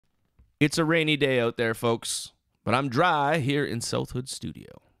It's a rainy day out there, folks, but I'm dry here in South Hood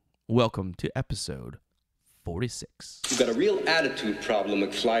Studio. Welcome to episode 46. You've got a real attitude problem,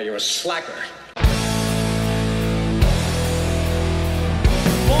 McFly. You're a slacker.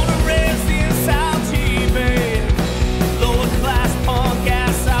 Born and raised in South Bay, lower class punk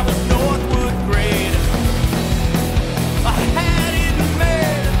ass, I was Northwood grade. I had it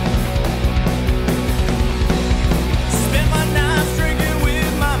made. Spent my nights drinking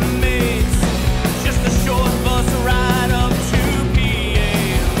with my mates. Just a short bus ride up to PA.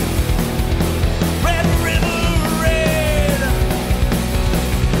 Red River Red.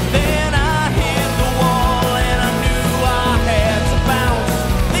 Then I hit the wall and I knew I had to bounce.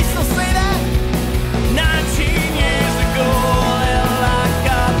 They still say that 19 years ago. Well, I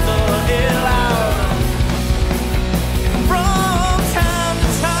got the hell out. From time to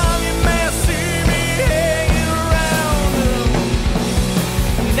time you may see me hanging around.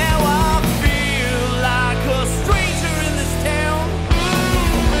 Now I feel like a stranger in this town.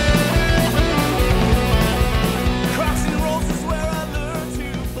 Crocs and rolls is where I learned to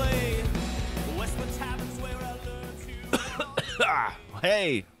play. Westwood Tavern's where I learned to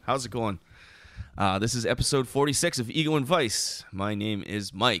Hey, how's it going? This is episode 46 of Ego and Vice. My name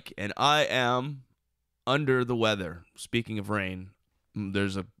is Mike, and I am under the weather. Speaking of rain,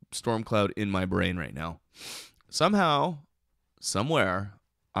 there's a storm cloud in my brain right now. Somehow, somewhere,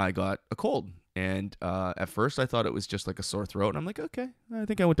 I got a cold. And at first, I thought it was just like a sore throat. And I'm like, okay, I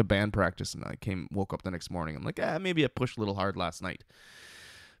think I went to band practice, and woke up the next morning. I'm like, maybe I pushed a little hard last night.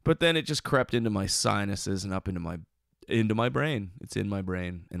 But then it just crept into my sinuses and up into my brain. It's in my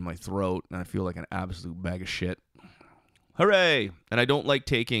brain, in my throat, and I feel like an absolute bag of shit. Hooray! And I don't like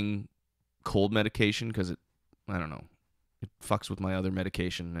taking cold medication because I don't know, it fucks with my other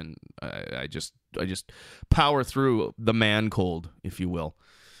medication, and I just power through the man cold, if you will.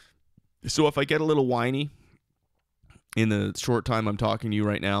 So if I get a little whiny in the short time I'm talking to you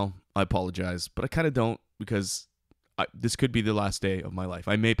right now, I apologize, but I kind of don't, because this could be the last day of my life.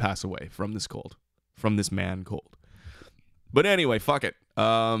 I may pass away from this cold, from this man cold. But anyway, fuck it.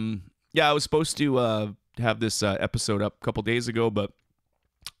 I was supposed to have this episode up a couple days ago, but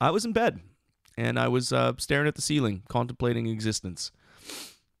I was in bed, and I was staring at the ceiling, contemplating existence.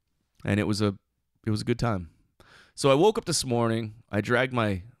 And it was a good time. So I woke up this morning, I dragged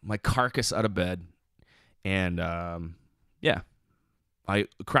my carcass out of bed, and I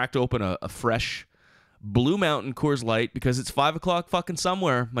cracked open a fresh Blue Mountain Coors Light because it's 5 o'clock fucking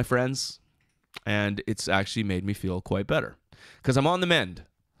somewhere, my friends. And it's actually made me feel quite better. Because I'm on the mend.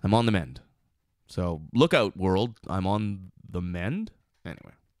 So look out, world. I'm on the mend.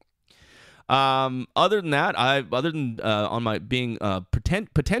 Anyway. Other than that, on my being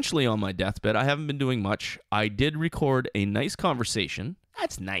potentially on my deathbed, I haven't been doing much. I did record a nice conversation.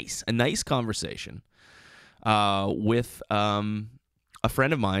 That's nice. A nice conversation with a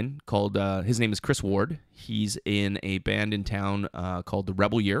friend of mine called, his name is Chris Ward. He's in a band in town called The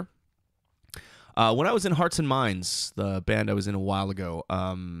Rebel Year. When I was in Hearts and Minds, the band I was in a while ago,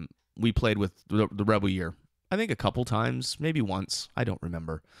 we played with the Rebel Year. I think a couple times, maybe once. I don't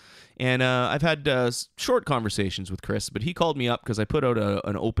remember. And I've had short conversations with Chris, but he called me up because I put out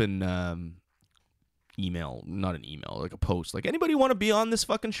an open email, not an email, like a post. Like, anybody want to be on this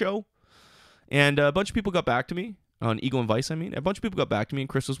fucking show? And a bunch of people got back to me, on Ego and Vice, I mean. A bunch of people got back to me, and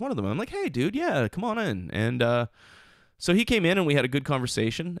Chris was one of them. I'm like, hey, dude, yeah, come on in. And so he came in, and we had a good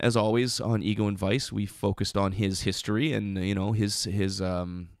conversation. As always, on Ego and Vice, we focused on his history and, his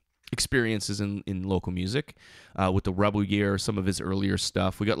experiences in local music with the Rebel Year, some of his earlier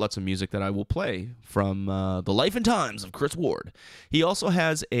stuff. We got lots of music that I will play from the life and times of Chris Ward. He also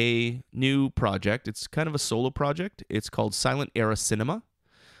has a new project. It's kind of a solo project. It's called Silent Era Cinema,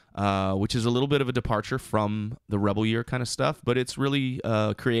 which is a little bit of a departure from the Rebel Year kind of stuff, but it's really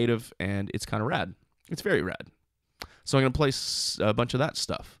creative, and it's kind of rad. It's very rad. So I'm going to play a bunch of that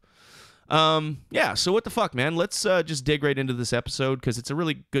stuff. So what the fuck, man? Let's just dig right into this episode, because it's a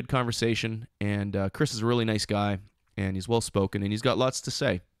really good conversation, and Chris is a really nice guy, and he's well-spoken, and he's got lots to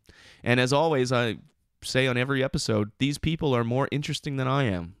say. And as always, I say on every episode, these people are more interesting than I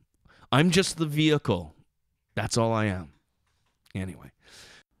am. I'm just the vehicle. That's all I am. Anyway.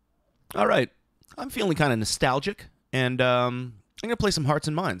 All right. I'm feeling kind of nostalgic, and I'm going to play some Hearts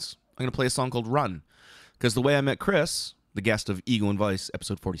and Minds. I'm going to play a song called Run, because the way I met Chris, the guest of Ego and Vice,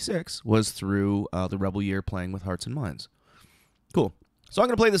 episode 46, was through the Rebel Year playing with Hearts and Minds. Cool. So I'm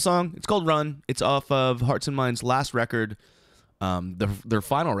going to play this song. It's called Run. It's off of Hearts and Minds' last record, their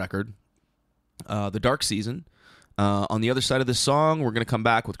final record, The Dark Season. On the other side of this song, we're going to come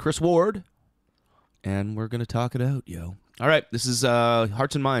back with Chris Ward, and we're going to talk it out, yo. All right, this is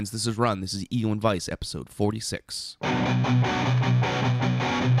Hearts and Minds. This is Run. This is Ego and Vice, episode 46.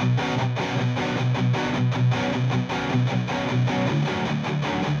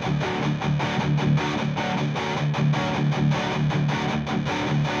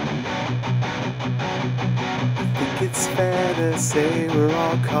 It's fair to say we're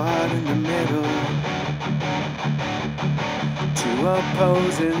all caught in the middle. Two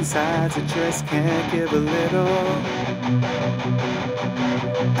opposing sides that just can't give a little.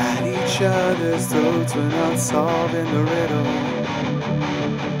 At each other's throats, we're not solving the riddle.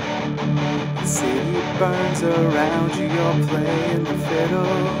 The city burns around you, you're playing the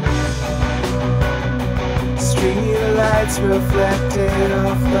fiddle. Street lights reflected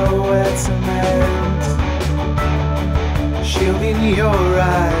off the wet cement, shielding your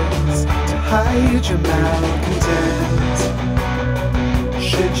eyes to hide your malcontent.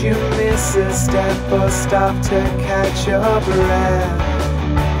 Should you miss a step or stop to catch your breath,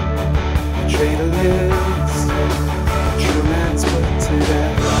 a traitor lives, a true man's put to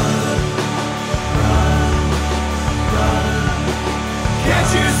death. Can't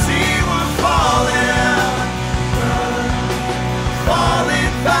you see we're falling?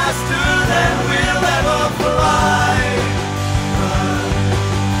 Falling faster than we'll ever fly.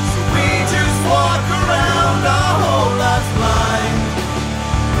 So we just walk around our whole lives blind,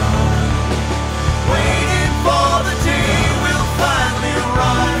 waiting for the day we'll finally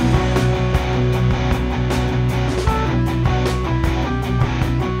run.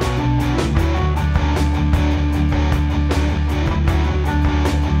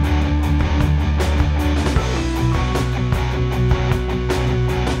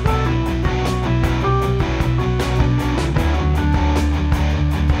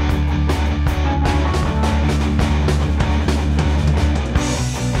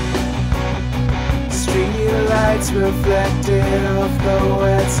 Lights reflected off the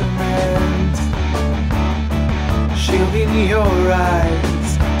wet cement, shielding your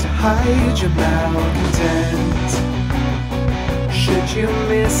eyes to hide your malcontent. Should you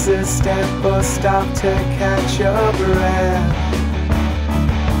miss a step or stop to catch your breath,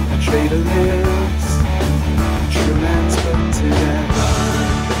 a traitor lives, a true man's put to death.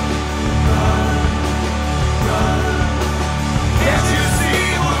 Can't you see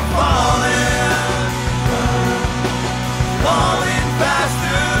we're falling? Falling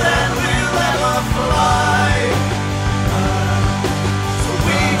faster than we'll ever fly. So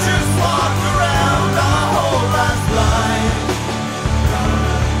we just walk around our whole lives blind,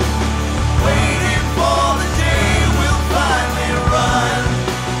 waiting for the day we'll finally run.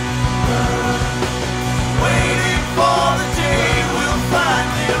 Waiting for the day we'll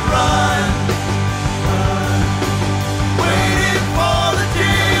finally run. Waiting for the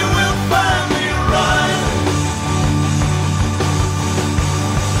day we'll finally run.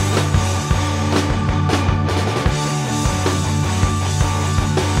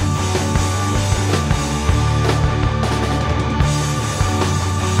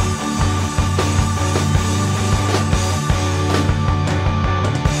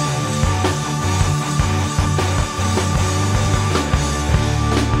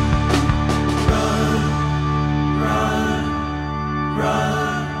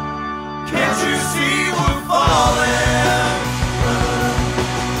 Can't you see we're falling?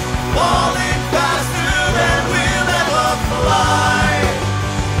 Falling faster than we'll ever fly.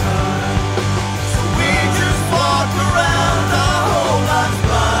 So we just walk around our whole lives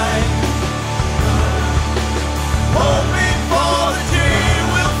blind, hoping for the day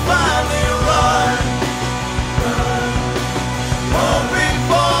we'll finally run. Hoping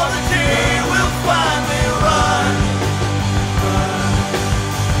for the day we'll finally run.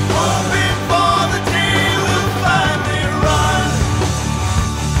 Hoping for the day we'll finally run.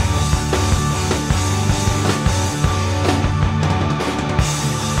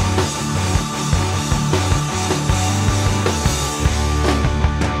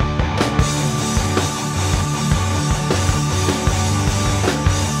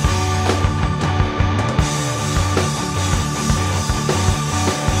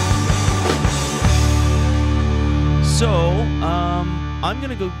 So, I'm going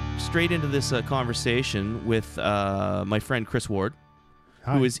to go straight into this conversation with my friend Chris Ward,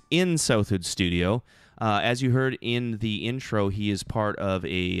 who is in Southwood Studio. As you heard in the intro, he is part of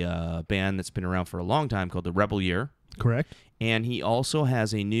a band that's been around for a long time called the Rebel Year. Correct. And he also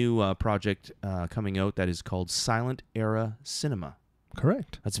has a new project coming out that is called Silent Era Cinema.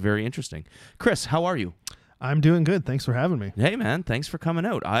 Correct. That's very interesting. Chris, how are you? I'm doing good. Thanks for having me. Hey, man, thanks for coming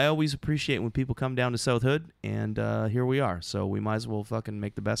out. I always appreciate when people come down to South Hood, and here we are. So we might as well fucking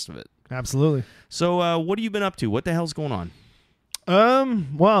make the best of it. Absolutely. So what have you been up to? What the hell's going on?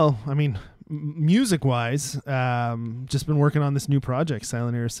 Well, I mean, music-wise, just been working on this new project,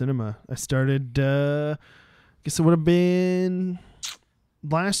 Silent Era Cinema. I started, I guess it would have been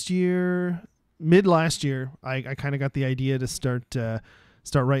mid last year. I kind of got the idea to start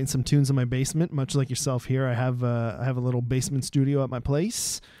writing some tunes in my basement, much like yourself here. I have a little basement studio at my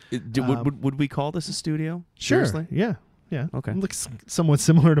place. Would we call this a studio? Sure. Seriously? Yeah. Okay. It looks somewhat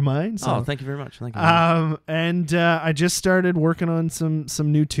similar to mine. So. Oh, thank you very much. Thank you. And I just started working on some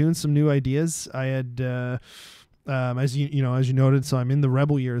new tunes, some new ideas. I had, as you noted, so I'm in the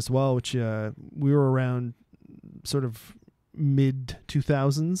Rebel year as well, which we were around sort of mid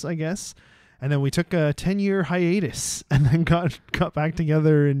 2000s, I guess. And then we took a 10-year hiatus and then got back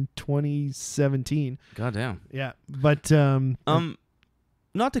together in 2017. Goddamn. Yeah. But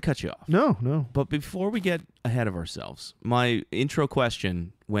not to cut you off. No. But before we get ahead of ourselves, my intro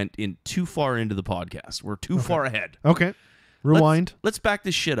question went in too far into the podcast. We're too far ahead. Okay. Rewind. Let's back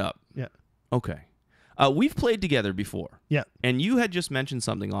this shit up. Yeah. Okay. We've played together before. Yeah. And you had just mentioned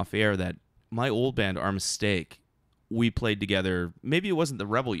something off air that my old band, Our Mistake, we played together. Maybe it wasn't the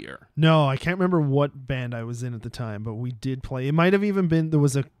Rebel year. No, I can't remember what band I was in at the time, but we did play. It might have even been, there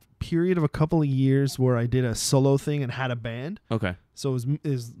was a period of a couple of years where I did a solo thing and had a band. Okay. So it was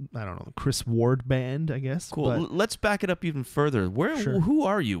I don't know, Chris Ward band, I guess. Cool. But Let's back it up even further. Sure. Who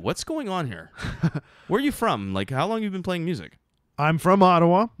are you? What's going on here? Where are you from? Like, how long have you been playing music? I'm from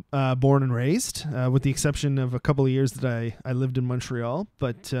Ottawa, born and raised, with the exception of a couple of years that I lived in Montreal.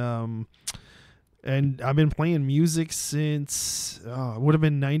 But and I've been playing music since it would have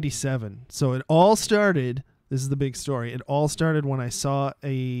been 97. So it all started, this is the big story, it all started when I saw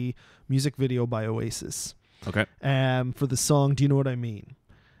a music video by Oasis. Okay. For the song Do You Know What I Mean?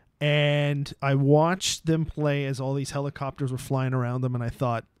 And I watched them play as all these helicopters were flying around them, and I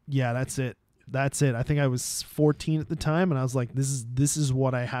thought, yeah, that's it. That's it. I think I was 14 at the time, and I was like, this is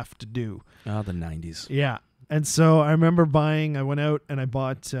what I have to do. Oh, the 90s. Yeah. And so I remember I went out and I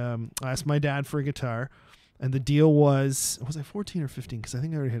bought, I asked my dad for a guitar, and the deal was I 14 or 15? Because I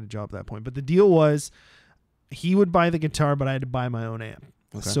think I already had a job at that point. But the deal was he would buy the guitar, but I had to buy my own amp.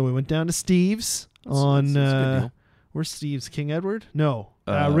 Okay. So we went down to Steve's that's a good deal. Where's Steve's? King Edward? No.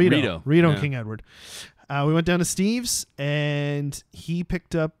 Rito and King Edward. We went down to Steve's, and he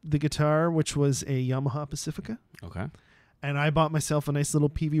picked up the guitar, which was a Yamaha Pacifica. Okay. And I bought myself a nice little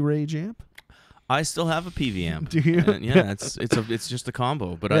PV Rage amp. I still have a PV amp. Do you? Yeah, it's just a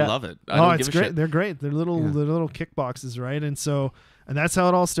combo, but I love it. I don't it's give a great. shit. They're great. They're little kick boxes, right? And that's how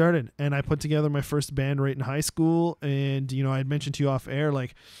it all started. And I put together my first band right in high school. And I had mentioned to you off air,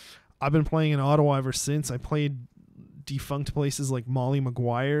 like I've been playing in Ottawa ever since. I played defunct places like Molly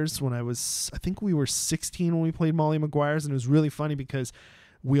Maguire's when I think we were 16 when we played Molly Maguire's, and it was really funny because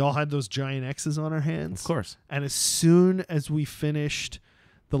we all had those giant X's on our hands. Of course. And as soon as we finished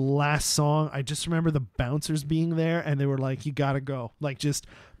the last song, I just remember the bouncers being there, and they were like, you gotta go, like, just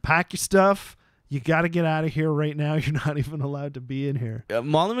pack your stuff, you gotta get out of here right now, you're not even allowed to be in here.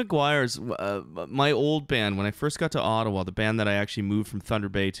 Molly Maguire's, my old band, when I first got to Ottawa, the band that I actually moved from Thunder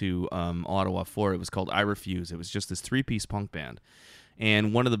Bay to Ottawa for, it was called I Refuse. It was just this 3-piece punk band.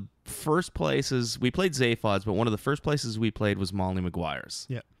 And one of the first places, we played Zaphods, but one of the first places we played was Molly Maguire's.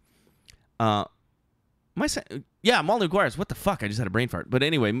 Yeah. Molly Maguire's. What the fuck? I just had a brain fart. But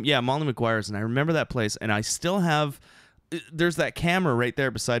anyway, Molly Maguire's, and I remember that place, and I still have. There's that camera right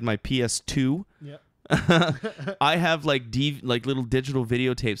there beside my PS2. Yeah. I have like little digital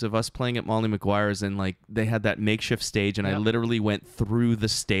videotapes of us playing at Molly Maguire's, and like they had that makeshift stage, and I literally went through the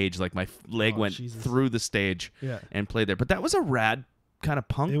stage, like my leg went through the stage, and played there. But that was a rad kind of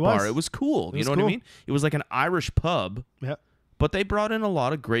punk bar. It was cool. You know what I mean? It was like an Irish pub. Yeah. But they brought in a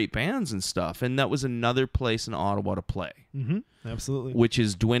lot of great bands and stuff, and that was another place in Ottawa to play. Mm-hmm. Absolutely. Which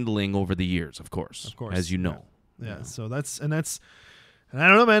is dwindling over the years, of course, as you know. Yeah. So and I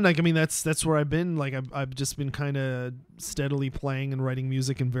don't know, man. Like, I mean, that's where I've been. Like, I've just been kind of steadily playing and writing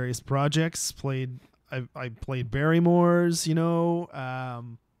music in various projects. I played Barrymore's,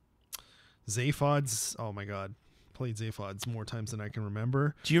 Zaphods. Oh my God, played Zaphods more times than I can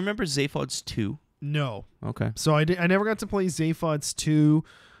remember. Do you remember Zaphods 2? No. Okay. So I never got to play Zaphods 2.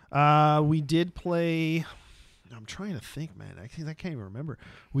 We did play. I'm trying to think, man. I can't even remember.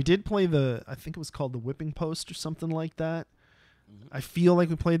 We did play I think it was called the Whipping Post or something like that. I feel like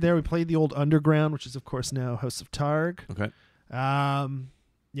we played there. We played the old Underground, which is of course now House of Targ. Okay.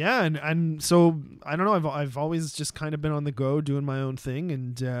 Yeah, and so I don't know. I've always just kind of been on the go, doing my own thing,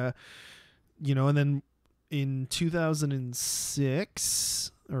 and and then in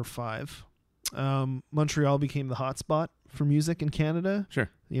 2006 or 5, Montreal became the hotspot for music in Canada. Sure.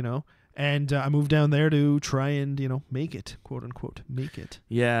 You know, and I moved down there to try and, you know, make it, quote unquote, make it.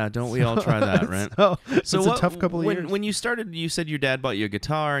 Yeah, don't we all try that, right? So it's a tough couple of years. When you started, you said your dad bought you a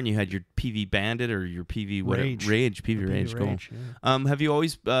guitar and you had your PV Bandit or your PV Rage. PV Rage. Cool. Yeah. Have you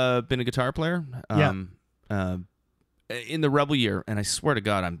always been a guitar player? Yeah. In the Rebel year, and I swear to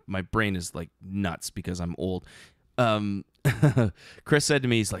God, my brain is like nuts because I'm old. Chris said to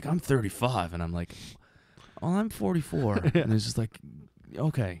me, he's like, I'm 35, and I'm like, oh, I'm 44, and it's just like,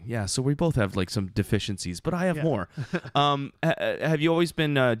 okay, yeah. So we both have like some deficiencies, but I have more. Have you always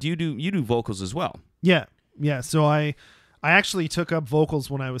been? Do you do vocals as well? Yeah. So I actually took up vocals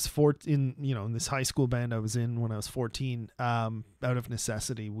when I was 14. In this high school band I was in when I was 14. Out of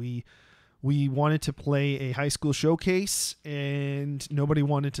necessity, we wanted to play a high school showcase and nobody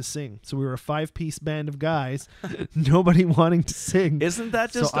wanted to sing. So we were a 5-piece band of guys, nobody wanting to sing. Isn't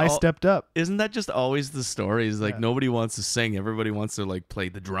that just so I stepped up. Isn't that just always the story? Is like nobody wants to sing. Everybody wants to like play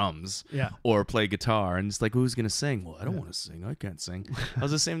the drums or play guitar. And it's like, who's going to sing? Well, I don't want to sing. I can't sing. That was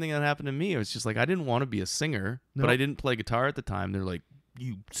the same thing that happened to me. It was just like, I didn't want to be a singer, but I didn't play guitar at the time. They're like,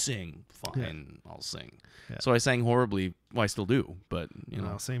 you sing. Fine, I'll sing. Yeah. So I sang horribly. Well, I still do, but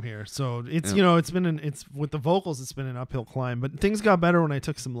same here. So it's it's with the vocals, it's been an uphill climb, but things got better when I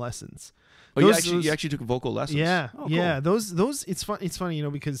took some lessons. Oh, you actually took vocal lessons? Yeah. Oh, cool. Yeah. Those it's funny,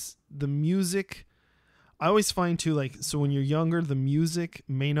 because the music, I always find too, like, so when you're younger, the music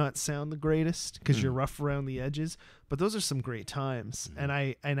may not sound the greatest because you're rough around the edges, but those are some great times. And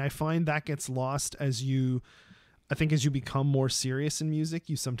I find that gets lost as you become more serious in music.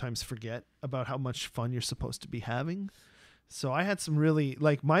 You sometimes forget about how much fun you're supposed to be having. So I had some really,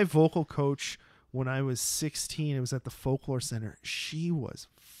 like, my vocal coach when I was 16, it was at the Folklore Center. She was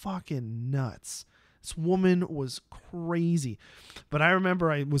fucking nuts. This woman was crazy. But I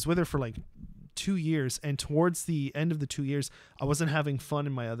remember I was with her for like 2 years, and towards the end of the 2 years, I wasn't having fun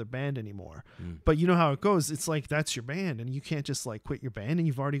in my other band anymore. But you know how it goes. It's like, that's your band, and you can't just like quit your band, and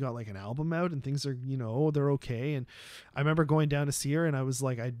you've already got like an album out and things are, they're okay. And I remember going down to see her, and I was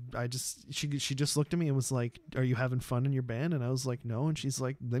like, she just looked at me and was like, are you having fun in your band? And I was like, no. And she's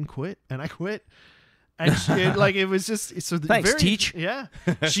like, then quit. And I quit. And it was just so. Thanks, teach. Yeah,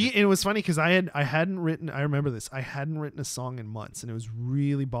 it was funny because I hadn't written. I remember this. I hadn't written a song in months, and it was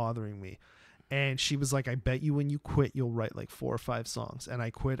really bothering me. And she was like, I bet you when you quit, you'll write like 4 or 5 songs. And I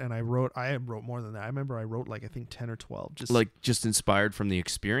quit, and I wrote more than that. I remember I wrote like, I think 10 or 12. Just inspired from the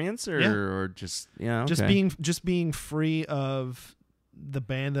experience or just, okay. Just being free of the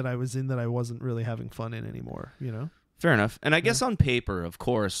band that I was in that I wasn't really having fun in anymore, Fair enough. And I guess on paper, of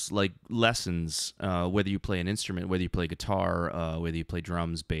course, like lessons, whether you play an instrument, whether you play guitar, whether you play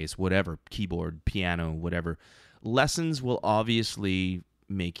drums, bass, whatever, keyboard, piano, whatever, lessons will obviously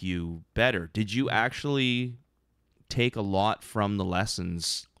make you better. Did you actually take a lot from the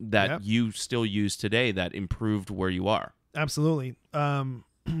lessons that you still use today that improved where you are? Absolutely.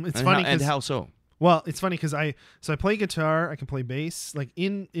 It's funny. And how so? Well, it's funny because I play guitar, I can play bass. Like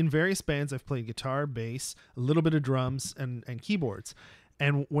in various bands, I've played guitar, bass, a little bit of drums, and keyboards.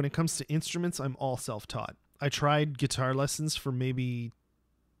 And when it comes to instruments, I'm all self-taught. I tried guitar lessons for maybe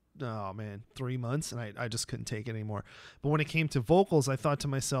 3 months, and I just couldn't take it anymore. But when it came to vocals, I thought to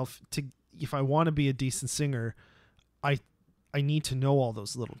myself, if I want to be a decent singer, I need to know all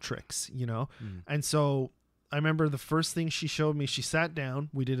those little tricks, And so I remember the first thing she showed me, she sat down,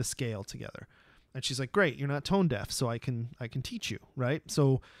 we did a scale together, and she's like, great, you're not tone deaf, so I can teach you, right?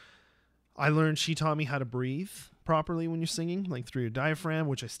 So she taught me how to breathe properly when you're singing, like through your diaphragm,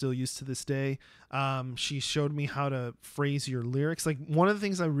 which I still use to this day. She showed me how to phrase your lyrics. Like, one of the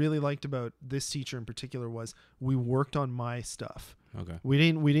things I really liked about this teacher in particular was we worked on my stuff. Okay. We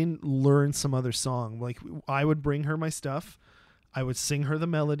didn't learn some other song. Like, I would bring her my stuff, I would sing her the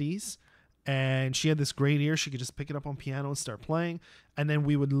melodies, and she had this great ear. She could just pick it up on piano and start playing. And then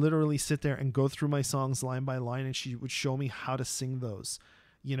we would literally sit there and go through my songs line by line, and she would show me how to sing those,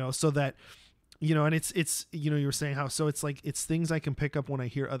 so that, and it's, you were saying how, so it's like, it's things I can pick up when I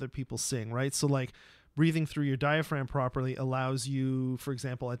hear other people sing, right? So like breathing through your diaphragm properly allows you, for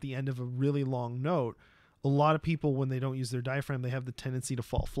example, at the end of a really long note, a lot of people, when they don't use their diaphragm, they have the tendency to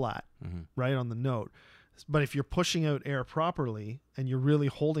fall flat, right, on the note. But if you're pushing out air properly and you're really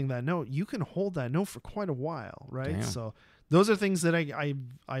holding that note, you can hold that note for quite a while, right? Damn. So those are things that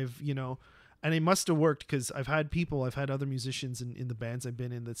I've and it must have worked, because I've had other musicians in the bands I've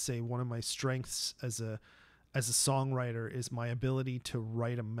been in that say one of my strengths as a songwriter is my ability to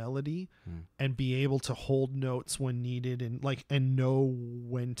write a melody and be able to hold notes when needed, and know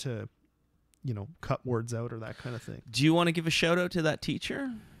when to cut words out or that kind of thing. Do you want to give a shout out to that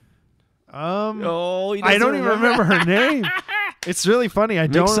teacher? Oh, he I doesn't don't even remember her name. It's really funny. I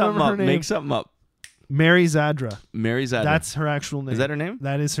don't remember her name. Make something up. Mary Zadra. Mary Zadra. That's her actual name. Is that her name?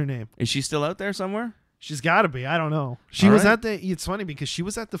 That is her name. Is she still out there somewhere? She's got to be. I don't know. She All was right. at the. It's funny because she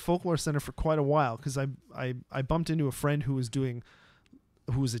was at the Folklore Center for quite a while. Because I bumped into a friend who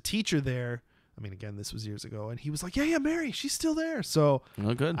was a teacher there. I mean, again, this was years ago, and he was like, "Yeah, Mary, she's still there." So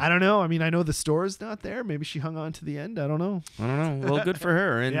Oh, good. I don't know. I mean, I know the store's not there. Maybe she hung on to the end. I don't know. I don't know. Well, good for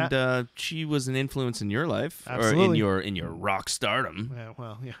her. And Yeah. She was an influence in your life, Absolutely. or in your rock stardom, Yeah,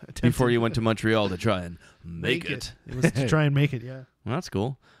 well, yeah. before attempted- you went to Montreal to try and make It was to try and make it. Yeah. Well, that's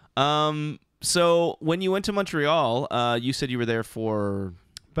cool. So when you went to Montreal, you said you were there for.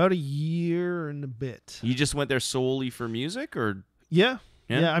 About a year and a bit. You just went there solely for music, or Yeah.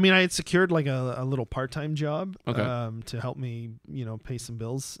 Yeah? Yeah. I mean, I had secured like a little part-time job Okay. to help me, pay some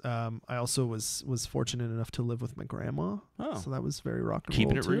bills. I also was fortunate enough to live with my grandma. Oh. So that was very rock and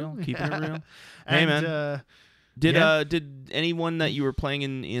keeping roll it too. real? Keeping it real. Hey, And, man. yeah. Did anyone that you were playing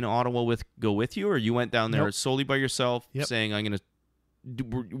in Ottawa with go with you, or you went down there Nope. solely by yourself, Yep. saying I'm gonna?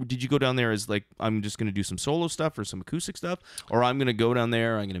 Did you go down there as like I'm just gonna do some solo stuff or some acoustic stuff, or I'm gonna go down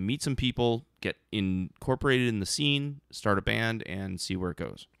there, I'm gonna meet some people, get incorporated in the scene, start a band, and see where it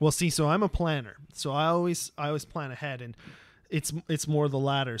goes? Well, see, so I'm a planner. So I always plan ahead, and it's more the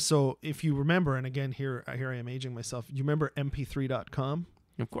latter. So if you remember, and again here I am aging myself. You remember mp3.com?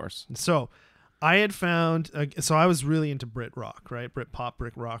 Of course. So I had found, so I was really into Brit rock, right? Brit pop,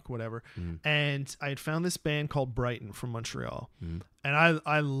 Brit rock, whatever. And I had found this band called Brighton from Montreal. And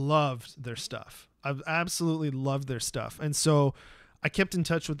I loved their stuff. I've absolutely loved their stuff. And so I kept in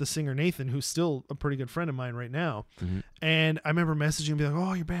touch with the singer Nathan, who's still a pretty good friend of mine right now. And I remember messaging him, being like,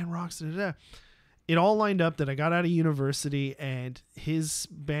 "Oh, your band rocks." Da, da, da. It all lined up that I got out of university, and his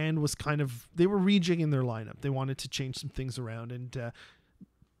band was they were rejigging their lineup. They wanted to change some things around, and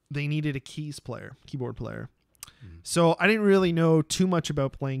they needed a keyboard player. So I didn't really know too much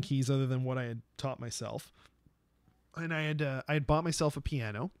about playing keys other than what I had taught myself. And I had bought myself a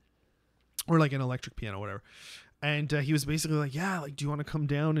piano, or like an electric piano, whatever. And he was basically like, "Yeah, like, do you want to come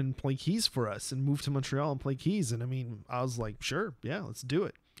down and play keys for us and move to Montreal and play keys?" And I mean, I was like, "Sure, yeah, let's do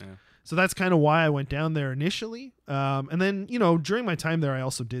it." Yeah. So that's kind of why I went down there initially. And then, during my time there, I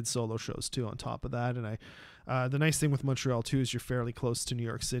also did solo shows too on top of that. And the nice thing with Montreal too is you're fairly close to New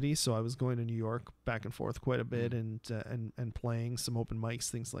York City. So I was going to New York back and forth quite a bit and playing some open mics,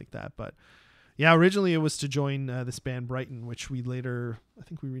 things like that. But yeah, originally it was to join this band Brighton, which we later, I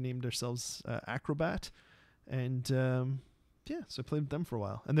think we renamed ourselves Acrobat. And so I played with them for a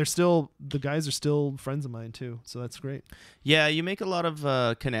while. And the guys are still friends of mine too. So that's great. Yeah, you make a lot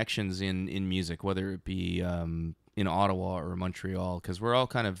of connections in music, whether it be in Ottawa or Montreal, because we're all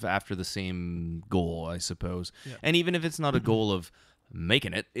kind of after the same goal, I suppose. Yeah. And even if it's not a goal of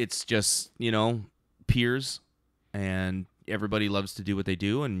making it, it's just, peers, and everybody loves to do what they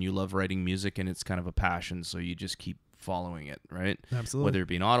do, and you love writing music, and it's kind of a passion, so you just keep following it, right? Absolutely. Whether it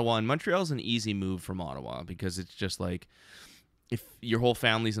be in Ottawa, and Montreal's an easy move from Ottawa, because it's just like, if your whole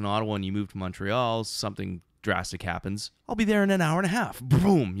family's in Ottawa and you move to Montreal, something drastic happens, I'll be there in an hour and a half.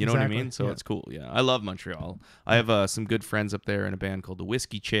 Boom. You know what I Exactly, mean? So yeah. it's cool. Yeah. I love Montreal. I have some good friends up there in a band called the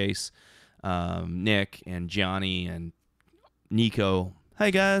Whiskey Chase. Nick and Johnny and Nico. Hey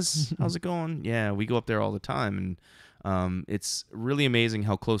guys, how's it going? Yeah, we go up there all the time, and it's really amazing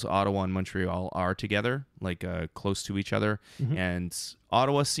how close Ottawa and Montreal are together, like close to each other. And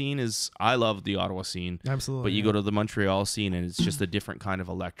Ottawa scene I love the Ottawa scene. Absolutely. But you go to the Montreal scene, and it's just a different kind of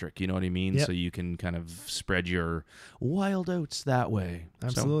electric. You know what I mean? Yep. So you can kind of spread your wild oats that way. So,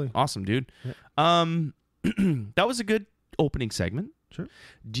 Absolutely. awesome, dude. Yep. That was a good opening segment. Sure.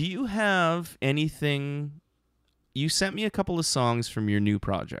 Do you have anything? You sent me a couple of songs from your new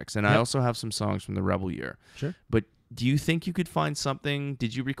projects, and I Yep. also have some songs from the Rebel Year. Sure. But do you think you could find something?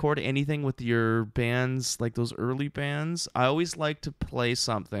 Did you record anything with your bands, like those early bands? I always like to play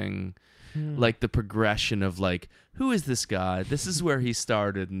something like the progression of like, who is this guy? This is where he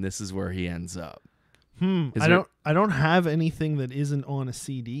started, and this is where he ends up. Is I there- don't have anything that isn't on a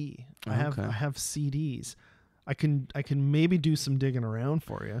CD. I Okay. have CDs. I can maybe do some digging around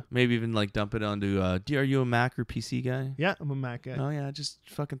for you. Maybe even like dump it onto. Are you a Mac or PC guy? Yeah, I'm a Mac guy. Oh yeah, just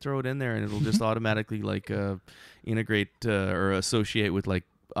fucking throw it in there, and it'll just automatically like integrate or associate with like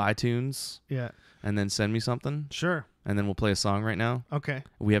iTunes, Yeah, and then send me something, sure. and then we'll play a song right now. Okay.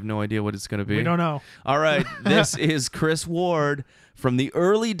 We have no idea what it's gonna be. We don't know. All right, this is Chris Ward from the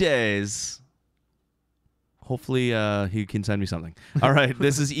early days. Hopefully, he can send me something. All right,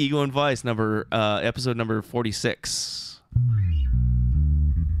 this is Ego and Vice, episode number 46.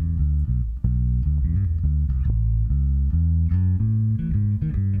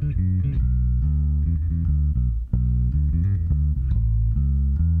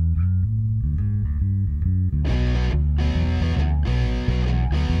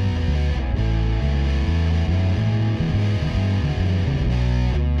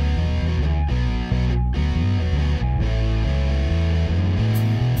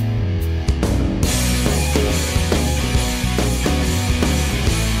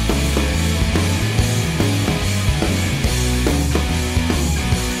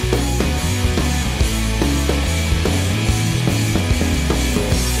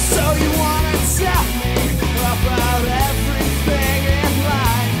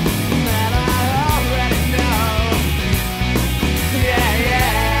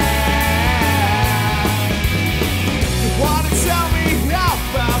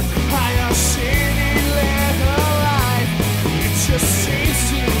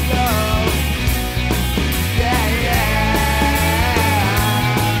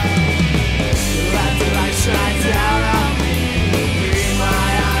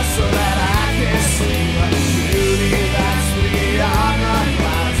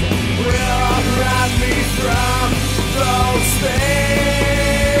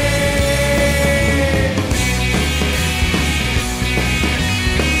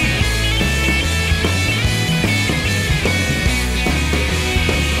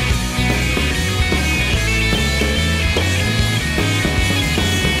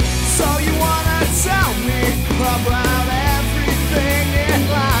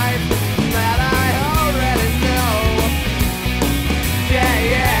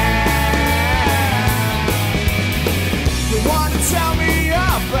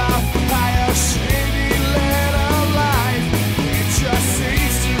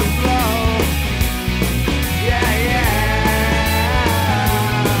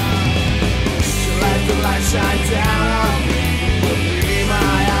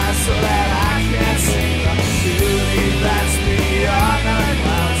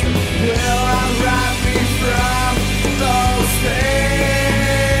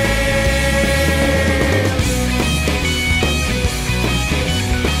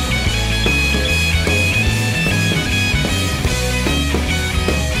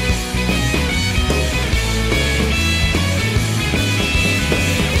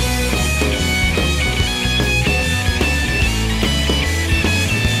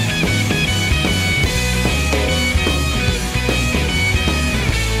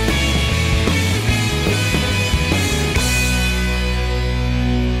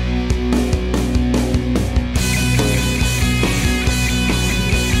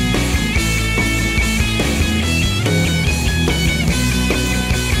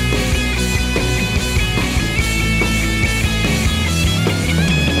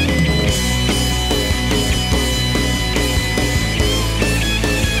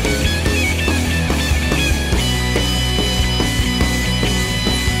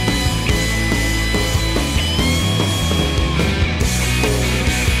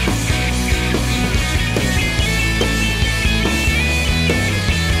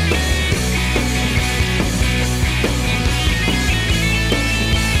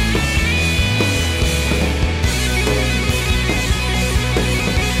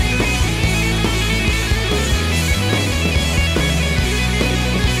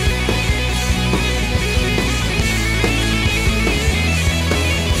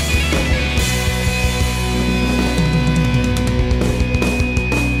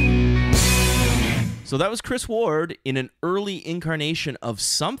 So that was Chris Ward in an early incarnation of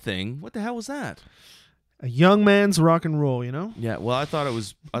something. What the hell was that? A young man's rock and roll, you know? Yeah, well, I thought it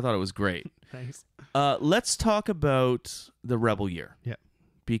was great. Thanks. Let's talk about the Rebel Year. Yeah.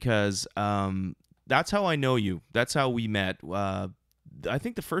 Because that's how I know you. That's how we met. I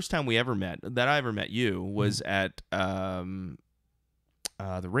think the first time I ever met you was at the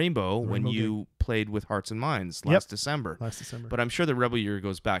Rainbow when Rainbow you played with Hearts and Minds last December. Last December. But I'm sure the Rebel Year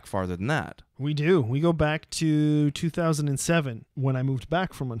goes back farther than that. We do. We go back to 2007 when I moved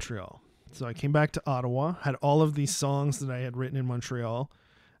back from Montreal. So I came back to Ottawa, had all of these songs that I had written in Montreal,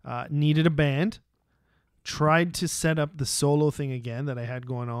 needed a band, tried to set up the solo thing again that I had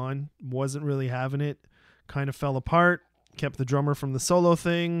going on, wasn't really having it, kind of fell apart, kept the drummer from the solo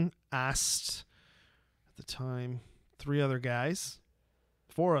thing, asked at the time 4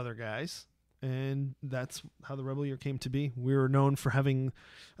 other guys, and that's how the Rebel Year came to be. We were known for having,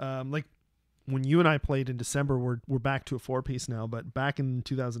 when you and I played in December, we're back to a 4-piece now, but back in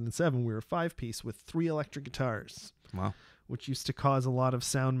 2007, we were a 5-piece with 3 electric guitars. Wow. Which used to cause a lot of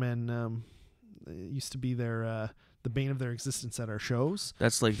sound men, used to be their the bane of their existence at our shows.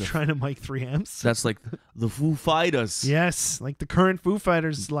 That's like trying to mic 3 amps. That's like the Foo Fighters. Yes, like the current Foo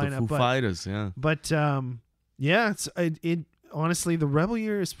Fighters lineup. The Foo Fighters, yeah. But yeah, it honestly, the Rebel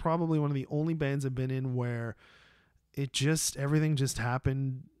Year is probably one of the only bands I've been in where everything just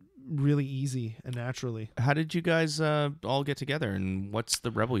happened really easy and naturally. How did you guys all get together, and what's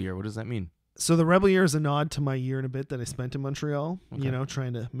the Rebel Year? What does that mean? So the Rebel Year is a nod to my year and a bit that I spent in Montreal, Okay.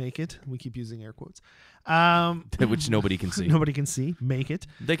 Trying to make it. We keep using air quotes. Which nobody can see. Nobody can see. Make it.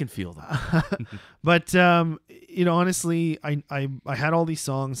 They can feel them. But, honestly, I had all these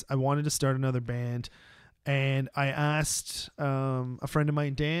songs. I wanted to start another band. And I asked a friend of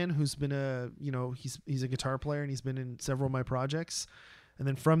mine, Dan, who's been he's a guitar player and he's been in several of my projects. And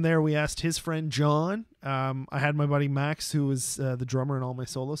then from there, we asked his friend, John. I had my buddy, Max, who was the drummer in all my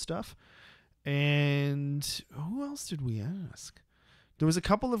solo stuff. And who else did we ask? There was a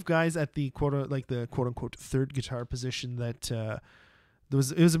couple of guys at the quote unquote third guitar position that it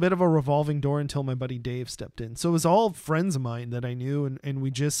was a bit of a revolving door until my buddy Dave stepped in. So it was all friends of mine that I knew, and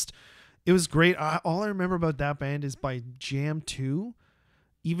it was great. All I remember about that band is by Jam 2,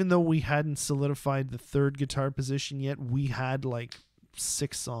 even though we hadn't solidified the third guitar position yet, we had like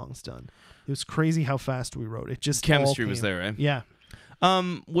 6 songs done. It was crazy how fast we wrote. It just Chemistry all was came. there, right? Yeah.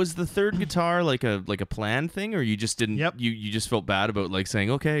 Was the third guitar like a planned thing, or you just didn't? Yep. You just felt bad about like saying,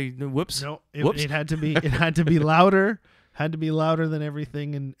 okay, whoops. No, whoops. it had to be louder. Had to be louder than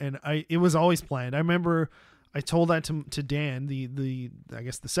everything, and it was always planned. I remember I told that to Dan, the I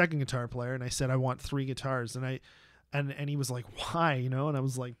guess the second guitar player, and I said I want 3 guitars, and he was like, why, And I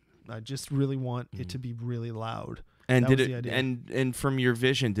was like, I just really want it to be really loud. And That did was it? the idea. And from your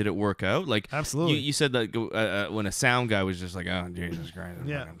vision, did it work out? Like Absolutely. You said that when a sound guy was just like, oh Jesus Christ.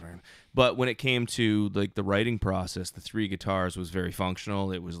 Yeah. But when it came to like the writing process, the 3 guitars was very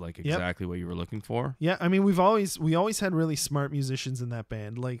functional. It was like exactly what you were looking for. Yeah, I mean, we always had really smart musicians in that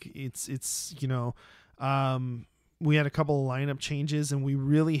band. Like it's we had a couple of lineup changes, and we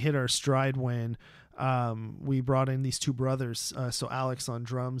really hit our stride when we brought in these 2 brothers. So Alex on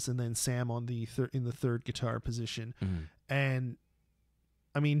drums, and then Sam on in the third guitar position. Mhm. And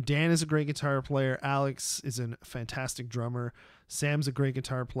I mean, Dan is a great guitar player. Alex is a fantastic drummer. Sam's a great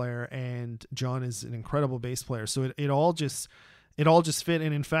guitar player, and John is an incredible bass player. So it all just fit.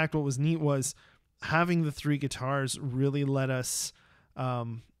 And in fact, what was neat was having the 3 guitars really let us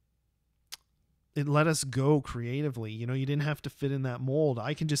go creatively. You didn't have to fit in that mold.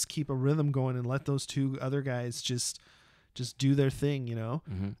 I can just keep a rhythm going and let those 2 other guys just do their thing,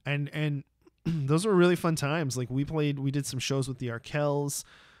 Mm-hmm. and those were really fun times. Like we did some shows with the Arkells.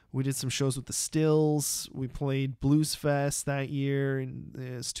 We did some shows with the Stills. We played Blues Fest that year, and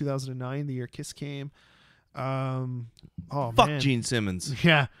it's 2009, the year Kiss came. Fuck man. Gene Simmons.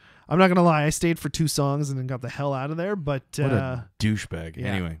 Yeah, I'm not gonna lie. I stayed for 2 songs and then got the hell out of there. But What a douchebag. yeah.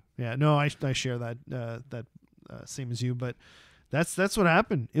 Anyway. Yeah, no, I share that same as you. But that's what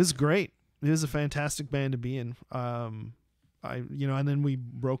happened. It was great. It was a fantastic band to be in. And then we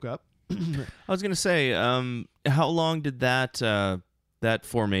broke up. I was gonna say, how long did that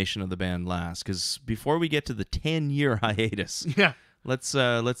formation of the band last? Because before we get to the 10-year hiatus, Yeah. let's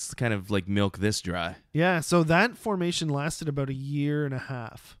kind of like milk this dry. Yeah, so that formation lasted about 1.5 years.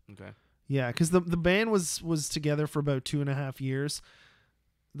 Okay. Yeah, because the band was together for about 2.5 years.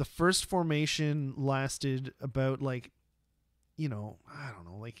 The first formation lasted about I don't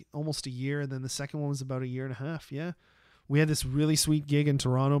know, like almost 1 year. And then the second one was about 1.5 years. Yeah. We had this really sweet gig in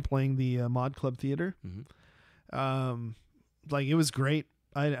Toronto playing the Mod Club Theater. Mhm. It was great.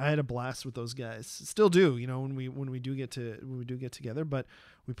 I had a blast with those guys. Still do, you know, when we do get together. But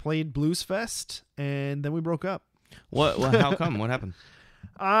we played Blues Fest and then we broke up. What? How come? What happened?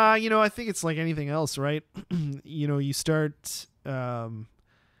 You know, I think it's like anything else, right? You know, you start. I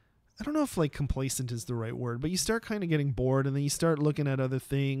don't know if like complacent is the right word, but you start kind of getting bored, and then you start looking at other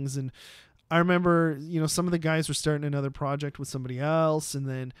things. And I remember, you know, some of the guys were starting another project with somebody else, and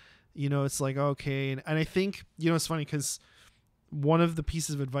then, you know, it's like, okay. And I think, you know, it's funny because one of the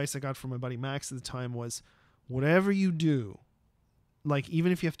pieces of advice I got from my buddy Max at the time was, whatever you do, like,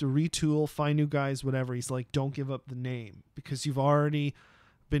 even if you have to retool, find new guys, whatever, he's like, don't give up the name, because you've already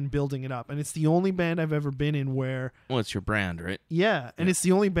been building it up. And it's the only band I've ever been in where... Well, it's your brand, right? Yeah, and it's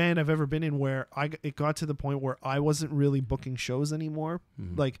the only band I've ever been in where it got to the point where I wasn't really booking shows anymore.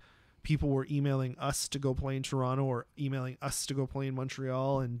 Mm-hmm. Like, people were emailing us to go play in Toronto or emailing us to go play in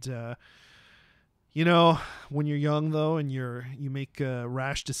Montreal. And, you know, when you're young, though, and you make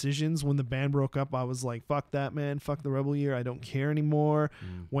rash decisions, when the band broke up, I was like, fuck that, man. Fuck the Rebel Year. I don't care anymore.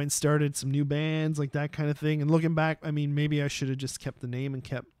 Went started some new bands, like that kind of thing. And looking back, I mean, maybe I should have just kept the name and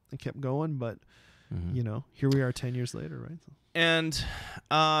kept going. But, you know, here we are 10 years later, right? So. And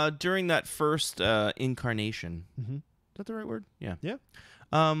during that first incarnation, is that the right word? Yeah. Yeah.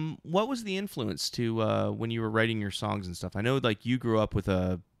 What was the influence to when you were writing your songs and stuff? I know, like, you grew up with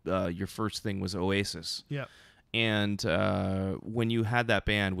your first thing was Oasis. Yeah. And when you had that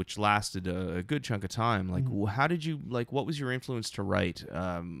band, which lasted a good chunk of time, like, how did you, like, what was your influence to write?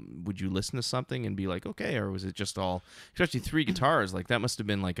 Would you listen to something and be like, okay, or was it just all, especially 3 guitars, like that must have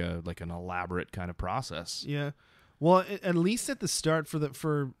been like an elaborate kind of process. Yeah. Well, at least at the start,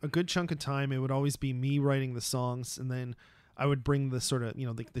 for a good chunk of time, it would always be me writing the songs, and then I would bring the sort of, you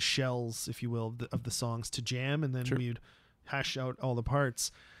know, the shells, if you will, of the songs to jam, and then we'd hash out all the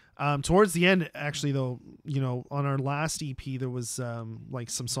parts. Towards the end, actually, though, you know, on our last EP, there was like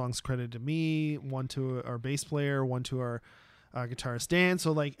some songs credited to me, one to our bass player, one to our guitarist Dan.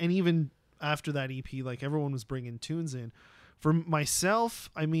 So like, and even after that EP, like, everyone was bringing tunes in. For myself,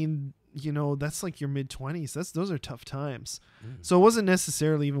 I mean, you know, that's like your mid-20s. Those are tough times. So it wasn't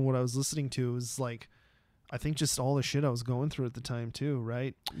necessarily even what I was listening to. It was like, I think just all the shit I was going through at the time too,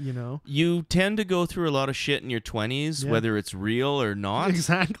 right? You know? You tend to go through a lot of shit in your 20s, whether it's real or not.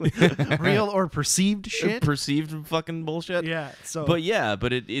 Exactly. Real or perceived shit. Perceived fucking bullshit. Yeah. So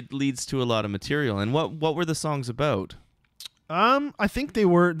But it leads to a lot of material. And what were the songs about? I think they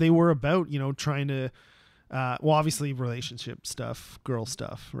were about, you know, trying to well, obviously relationship stuff, girl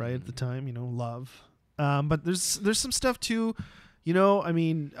stuff, right? At the time, you know, love. But there's some stuff too. You know, I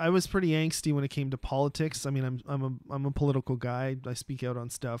mean, I was pretty angsty when it came to politics. I mean, I'm a political guy. I speak out on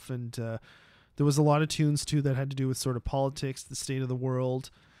stuff, and there was a lot of tunes too that had to do with sort of politics, the state of the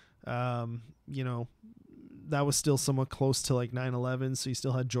world. You know, that was still somewhat close to like 9/11, so you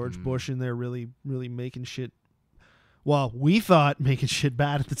still had George Bush in there, really, really making shit. Well, we thought making shit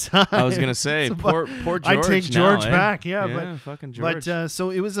bad at the time. I was gonna say, So, poor George. I take George now, back, eh? but fucking George. But so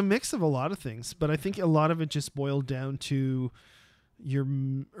it was a mix of a lot of things. But I think a lot of it just boiled down to your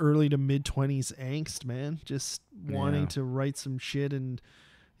early to mid 20s angst, man. Just wanting to write some shit and,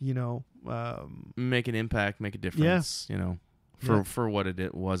 you know, make an impact, make a difference. You know. For what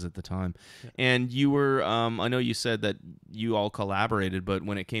it was at the time. And you were, I know you said that you all collaborated, but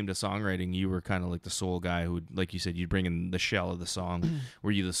when it came to songwriting, you were kind of like the sole guy who, like you said, you'd bring in the shell of the song. Were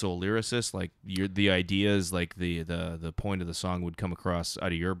you the sole lyricist? Like the ideas, like the point of the song would come across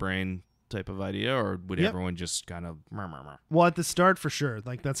out of your brain type of idea, or would everyone just kind of Well, at the start, for sure.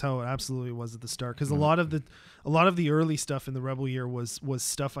 Like, that's how it absolutely was at the start, because a lot of the early stuff in the Rebel Year was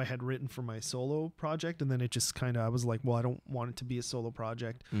stuff I had written for my solo project, and then it just kind of, I was like, well, I don't want it to be a solo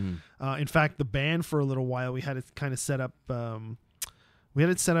project. In fact, the band, for a little while, we had it kind of set up sort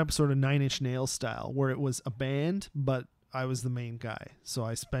of 9 Inch Nails style, where it was a band, but I was the main guy. So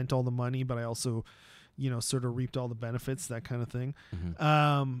I spent all the money, but I also, you know, sort of reaped all the benefits, that kind of thing.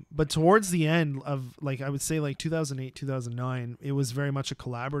 But towards the end of, like, I would say like 2008, 2009, it was very much a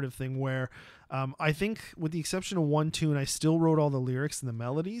collaborative thing where I think, with the exception of one tune, I still wrote all the lyrics and the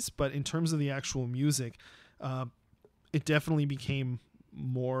melodies, but in terms of the actual music, it definitely became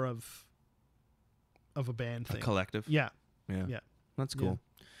more of a band thing. a collective? Yeah. That's cool.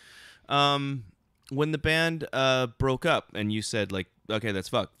 When the band broke up and you said, like, okay, that's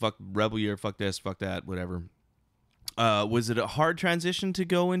fuck Rebel Year, fuck this, fuck that, whatever. Was it a hard transition to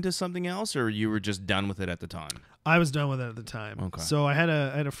go into something else, or you were just done with it at the time? I was done with it at the time. Okay. So I had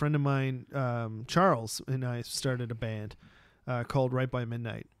a friend of mine, Charles, and I started a band called Right by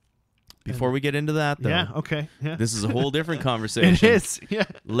Midnight. Before we get into that, though, Yeah. Okay. Yeah. this is a whole different conversation. It is. Yeah.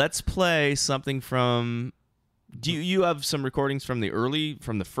 Let's play something from Do you have some recordings from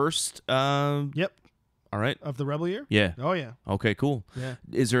the first? Yep. All right. Of the Rebel Year? Yeah. Oh, yeah. Okay, cool. Yeah.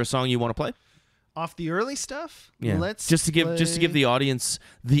 Is there a song you want to play? Off the early stuff? Yeah. Let's just to give the audience.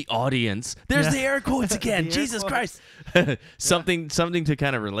 There's Yeah. the air quotes again. The air Jesus quotes. Christ. something to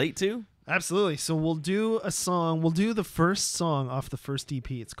kind of relate to. Absolutely. So we'll do a song. We'll do the first song off the first EP.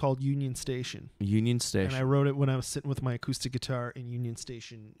 It's called Union Station. Union Station. And I wrote it when I was sitting with my acoustic guitar in Union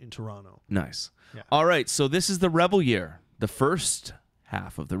Station in Toronto. Nice. Yeah. All right. So this is the Rebel Year, the first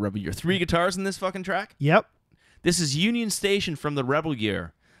half of the Rebel Year. 3 guitars in this fucking track. Yep. This is Union Station from the Rebel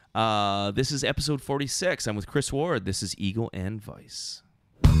Year. This is episode 46. I'm with Chris Ward. This is Eagle and Vice.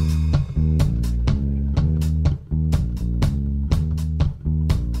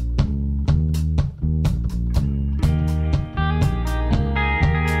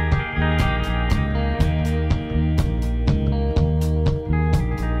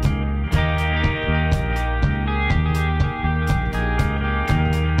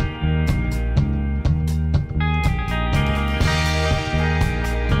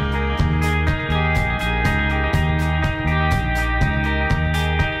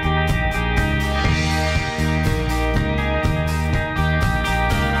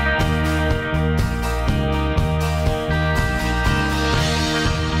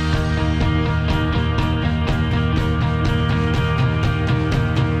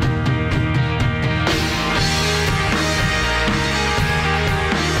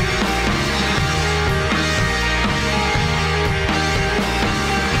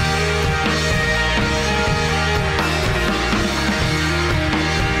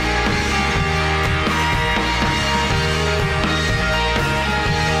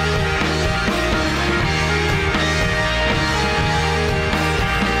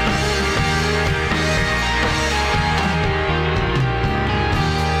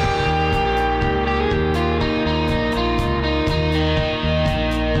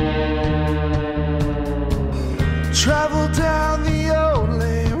 Travel down the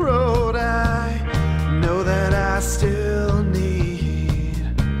only road I know that I still need.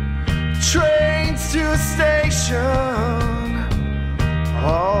 Trains to a station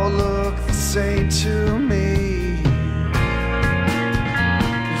all look the same to me.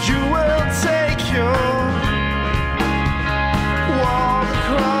 You will take your walk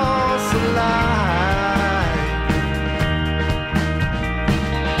across the line.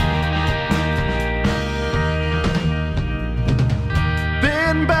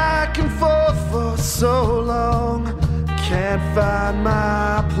 Been back and forth for so long, can't find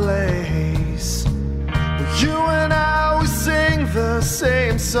my place. You and I, we sing the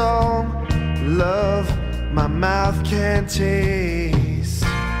same song, love my mouth can't taste.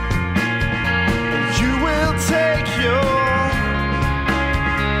 You will take your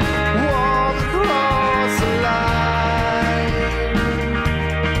walk across the line.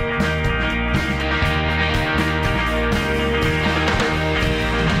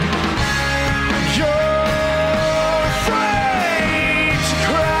 You're afraid to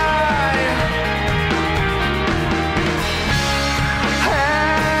cry,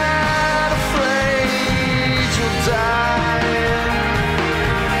 and afraid you'll die.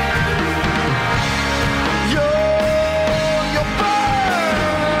 You're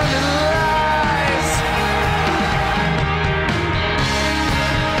burning lies.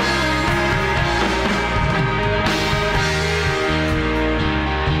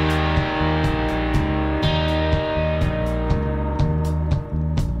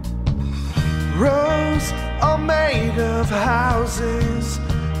 Roads are made of houses,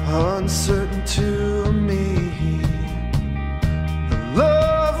 uncertain to me. The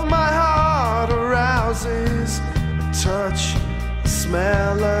love my heart arouses, a touch, a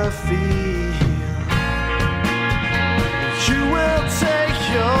smell, a feel. You will take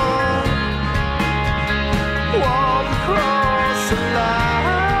your walk across the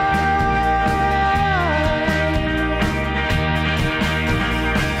line.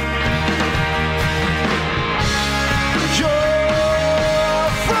 You're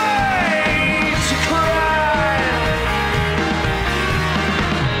afraid to cry.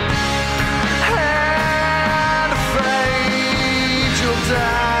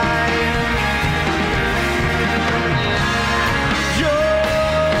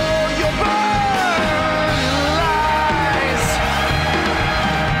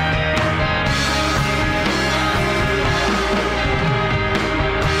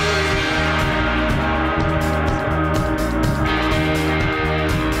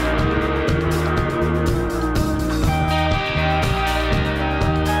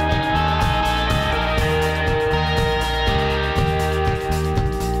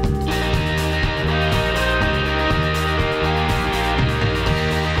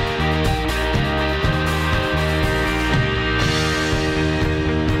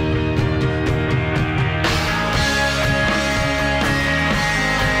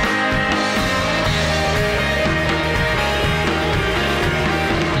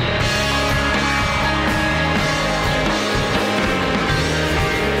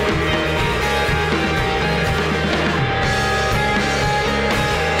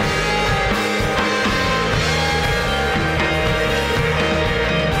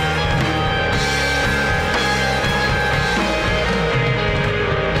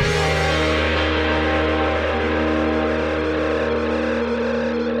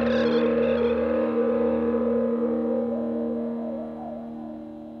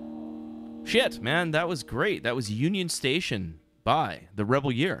 Shit, man, that was great. That was Union Station by The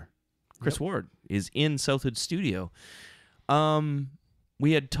Rebel Year. Chris Ward is in Southwood Studio.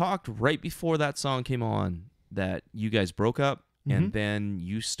 We had talked right before that song came on that you guys broke up, and then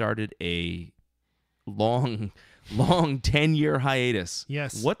you started a long 10-year hiatus.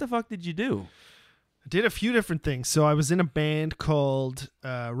 Yes. What the fuck did you do? I did a few different things. So I was in a band called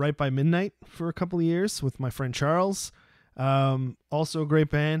Right by Midnight for a couple of years with my friend Charles. Also a great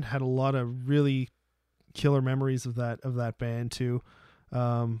band. Had a lot of really killer memories of that band too.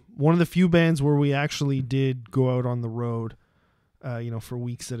 One of the few bands where we actually did go out on the road, for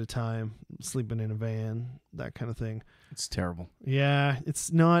weeks at a time, sleeping in a van, that kind of thing. It's terrible. Yeah,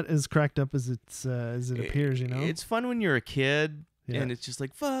 it's not as cracked up as it appears. It's fun when you're a kid, Yeah. and it's just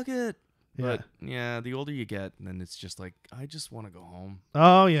like fuck it. Yeah. But yeah, the older you get, then it's just like I just want to go home.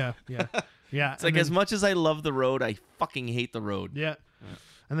 Oh yeah, yeah. It's like, as much as I love the road, I fucking hate the road. Yeah.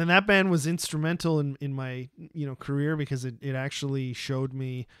 And then that band was instrumental in my career, because it actually showed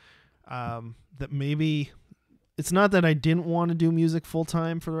me that maybe it's not that I didn't want to do music full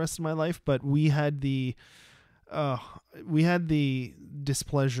time for the rest of my life, but we had the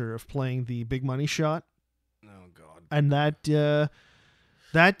displeasure of playing the Big Money Shot. Oh God. And that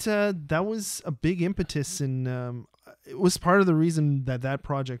was a big impetus, and it was part of the reason that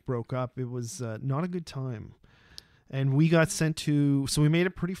project broke up. It was not a good time, and we got sent to. So we made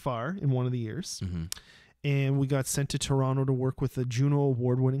it pretty far in one of the years, and we got sent to Toronto to work with a Juno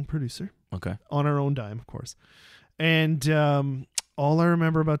Award-winning producer. Okay. On our own dime, of course. And all I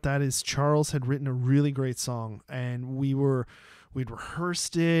remember about that is Charles had written a really great song, and we'd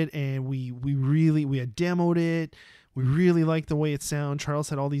rehearsed it, and we had demoed it. We really liked the way it sounded. Charles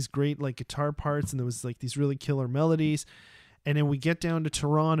had all these great guitar parts, and there was these really killer melodies. And then we get down to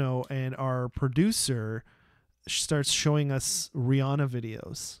Toronto, and our producer starts showing us Rihanna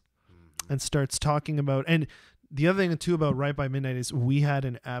videos and starts talking about. And the other thing too about Right by Midnight is we had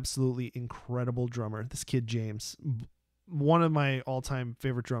an absolutely incredible drummer. This kid James, one of my all-time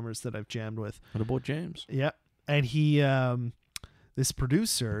favorite drummers that I've jammed with. What about James? Yeah, and he. This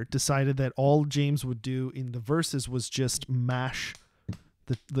producer decided that all James would do in the verses was just mash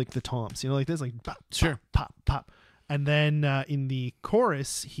the toms, like this, pop, Sure. pop, pop, pop. And then in the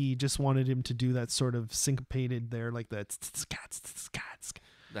chorus, he just wanted him to do that sort of syncopated there, like that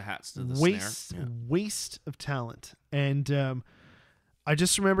The hats to the snare. Waste of talent. And I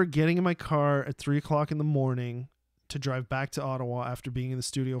just remember getting in my car at 3:00 in the morning to drive back to Ottawa after being in the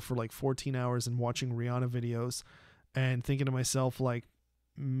studio for 14 hours and watching Rihanna videos, and thinking to myself,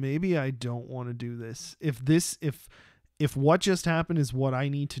 maybe I don't want to do this. If what just happened is what I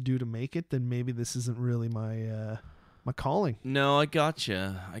need to do to make it, then maybe this isn't really my calling. No, I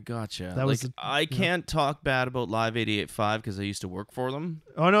gotcha. That was I can't talk bad about Live 88.5 because I used to work for them.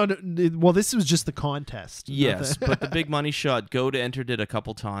 Oh no! Well, this was just the contest. Yes, but the Big Money Shot, Goat entered it a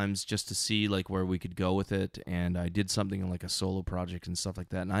couple times just to see where we could go with it, and I did something in a solo project and stuff like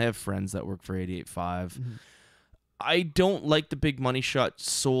that. And I have friends that work for 88.5. I don't like the Big Money Shot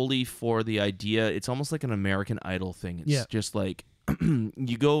solely for the idea. It's almost like an American Idol thing. It's just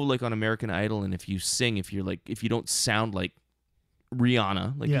you go on American Idol, and if you sing, if you don't sound like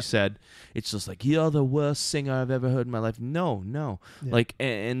Rihanna, you said, it's just you're the worst singer I've ever heard in my life. No. Yeah.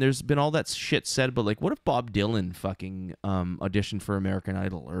 And there's been all that shit said about what if Bob Dylan fucking auditioned for American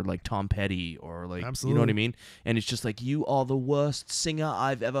Idol, or Tom Petty, or Absolutely. You know what I mean? And it's just you are the worst singer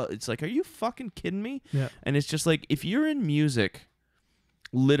I've ever. It's are you fucking kidding me? Yeah. And it's just if you're in music,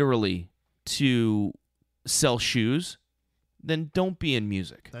 literally to sell shoes, then don't be in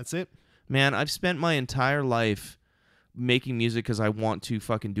music. That's it. Man, I've spent my entire life making music because I want to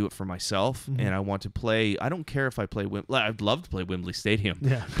fucking do it for myself, and I want to play. I don't care if I play I'd love to play Wembley Stadium,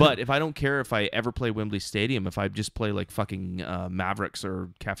 but if I don't care if I ever play Wembley Stadium, if I just play fucking Mavericks or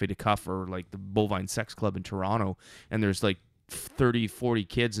Cafe de Cuff or the Bovine Sex Club in Toronto, and there's 30, 40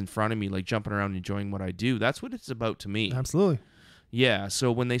 kids in front of me jumping around enjoying what I do, that's what it's about to me. Absolutely. Yeah,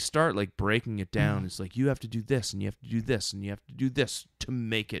 so when they start breaking it down, it's you have to do this, and you have to do this, and you have to do this to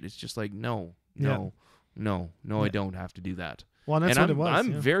make it. It's just no. I don't have to do that. Well, that's what it was.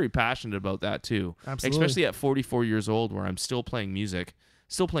 I'm very passionate about that too. Absolutely. Especially at 44 years old, where I'm still playing music,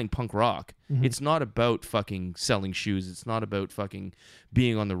 still playing punk rock. It's not about fucking selling shoes. It's not about fucking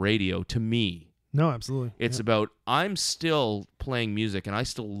being on the radio. To me, no, absolutely. it's about I'm still playing music, and I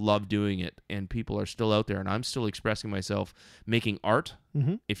still love doing it, and people are still out there, and I'm still expressing myself, making art,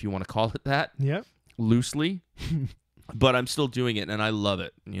 if you want to call it that, loosely. But I'm still doing it, and I love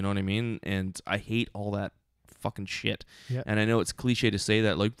it. You know what I mean? And I hate all that fucking shit. Yeah. And I know it's cliche to say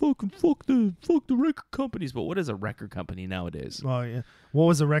that, like, fuck the record companies, but what is a record company nowadays? Well, yeah. What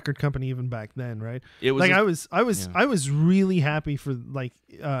was a record company even back then, right? It was like a- I was really happy for like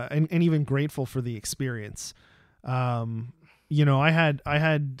and even grateful for the experience. You know, I had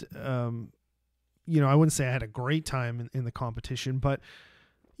you know, I wouldn't say I had a great time in the competition, but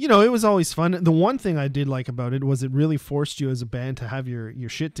you know, it was always fun. The one thing I did like about it was it really forced you as a band to have your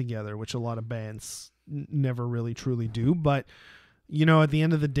shit together, which a lot of bands never really truly do. But, you know, at the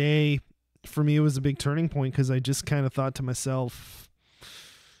end of the day, for me, it was a big turning point because I just kind of thought to myself,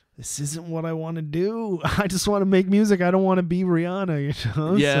 this isn't what I want to do. I just want to make music. I don't want to be Rihanna, you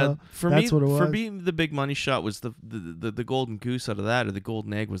know? Yeah, So for that's me, what it was. for me, the big money shot was the golden goose out of that, or the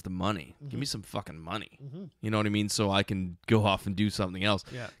golden egg was the money. Give me some fucking money. You know what I mean? So I can go off and do something else.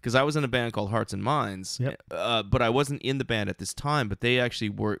 Yeah. Because I was in a band called Hearts and Minds, Yep. but I wasn't in the band at this time. But they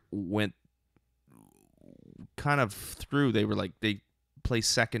actually went kind of through. They were like they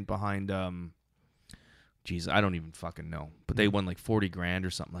placed second behind. Geez, I don't even fucking know. But they won like 40 grand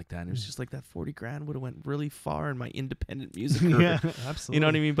or something like that. And it was just like that 40 grand would have went really far in my independent music career. Yeah, absolutely. You know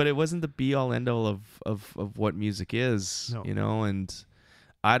what I mean? But it wasn't the be all end all of what music is. No. You know, and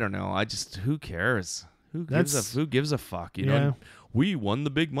I don't know. I just who cares? Who gives a fuck? You know, Yeah. And we won the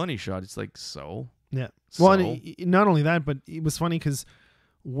big money shot. It's like so. Yeah. So? Well, and not only that, but it was funny because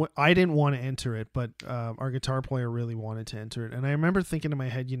I didn't want to enter it, but our guitar player really wanted to enter it. And I remember thinking in my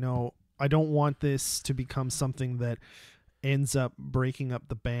head, you know, I don't want this to become something that ends up breaking up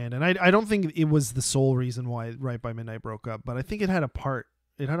the band. And I don't think it was the sole reason why Right by Midnight broke up, but I think it had a part.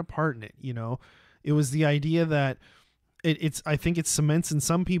 It had a part in it, you know. It was the idea that I think it cements in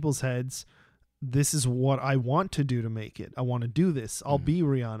some people's heads, this is what I want to do to make it. I want to do this. I'll be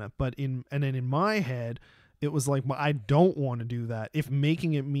Rihanna. But then in my head, it was like, well, I don't want to do that. If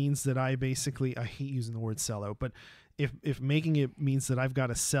making it means that I hate using the word sellout, but if making it means that I've got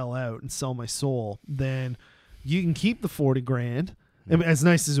to sell out and sell my soul, then you can keep the 40 grand, as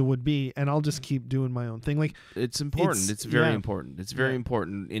nice as it would be, and I'll just keep doing my own thing. Like It's important. It's very yeah. important. It's very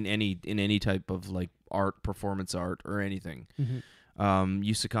important in any type of like art, performance art, or anything.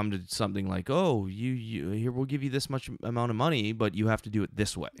 You succumb to something like, oh, you here, we'll give you this much amount of money, but you have to do it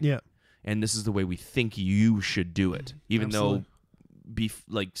this way. Yeah. And this is the way we think you should do it. Even Absolutely. though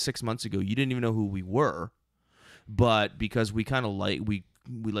like 6 months ago, you didn't even know who we were, but because we kind of like, we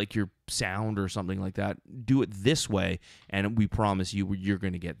like your sound or something like that, do it this way, and we promise you're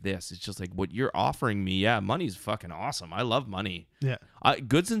going to get this. It's just like what you're offering me. Yeah, money's fucking awesome. I love money. Yeah.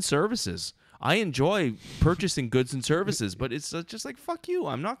 Goods and services. I enjoy purchasing goods and services, but it's just like, fuck you.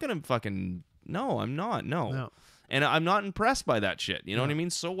 I'm not going to fucking, no, I'm not. No. And I'm not impressed by that shit. You know what I mean?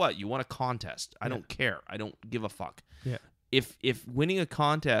 So what? You want a contest. I don't care. I don't give a fuck. Yeah. If winning a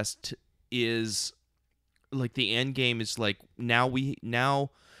contest is like the end game is like, now we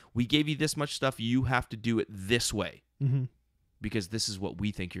gave you this much stuff, you have to do it this way. Mm-hmm. Because this is what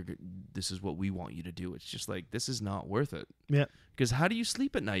we think this is what we want you to do. It's just like, this is not worth it. Yeah. Because how do you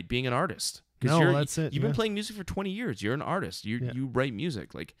sleep at night being an artist? No, that's it. You've been playing music for 20 years. You're an artist. You write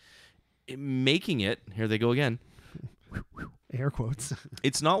music. Like making it, here they go again. Air quotes.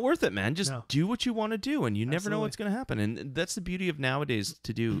 It's not worth it, man. Just No. do what you want to do, and you never know Absolutely. what's going to happen. And that's the beauty of nowadays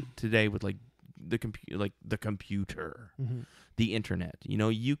today with like the computer, the internet. You know,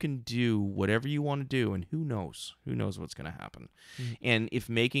 you can do whatever you want to do, and who knows what's going to happen. And if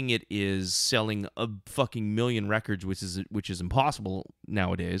making it is selling a fucking million records, which is impossible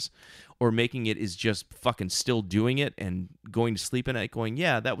nowadays, or making it is just fucking still doing it and going to sleep at night going,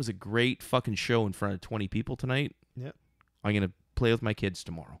 yeah, that was a great fucking show in front of 20 people tonight. Yep. I'm going to play with my kids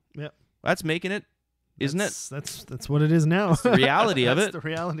tomorrow. Yep. That's making it, isn't it? That's what it is now. That's the reality of That's it. the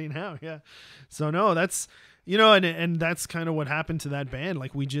reality now, yeah. So no, that's, you know, and that's kind of what happened to that band.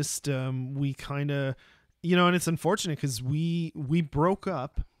 Like we just we kind of, you know, and it's unfortunate because we broke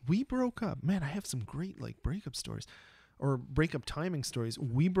up. Man, I have some great like breakup stories or breakup timing stories.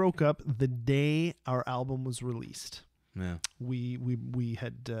 We broke up the day our album was released. Yeah. We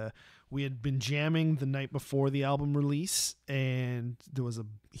had been jamming the night before the album release, and there was a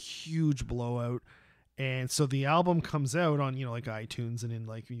huge blowout. And so the album comes out on, you know, like iTunes and in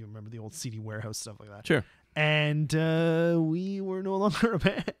like, you remember the old CD warehouse stuff like that. Sure. And we were no longer a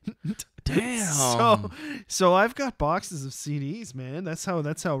band. Damn. So I've got boxes of CDs, man. That's how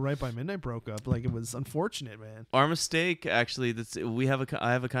Right by Midnight broke up. Like it was unfortunate, man. Our mistake, actually,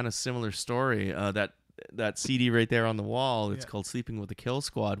 I have a kind of similar story. That CD right there on the wall, it's called Sleeping with the Kill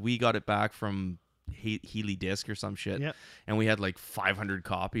Squad. We got it back from Healy Disc or some shit. Yep. And we had like 500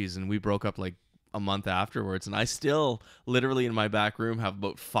 copies, and we broke up like a month afterwards, and I still literally in my back room have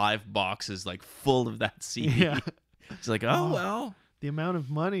about 5 boxes like full of that CD. Yeah. It's like, oh well. The amount of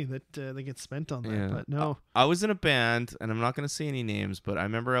money that they get spent on that. Yeah. But no. I was in a band, and I'm not going to say any names, but I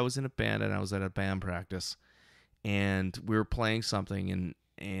remember I was in a band and I was at a band practice, and we were playing something,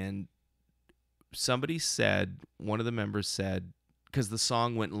 and somebody said, one of the members said, because the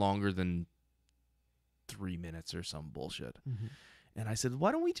song went longer than 3 minutes or some bullshit. Mm-hmm. And I said,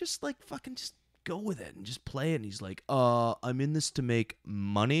 why don't we just like fucking just go with it and just play it? And he's like, I'm in this to make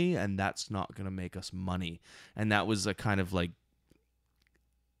money, and that's not going to make us money. And that was a kind of like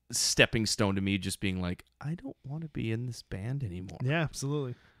stepping stone to me, just being like, I don't want to be in this band anymore. Yeah,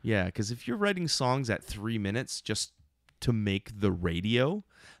 absolutely. Yeah, because if you're writing songs at 3 minutes just to make the radio,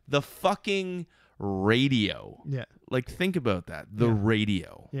 the fucking radio. Yeah. Like, think about that. The Yeah.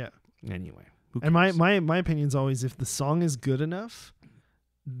 radio. Yeah. Anyway. Who And cares? my opinion's always, if the song is good enough,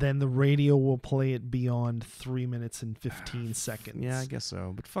 then the radio will play it beyond 3 minutes and 15 seconds. Yeah, I guess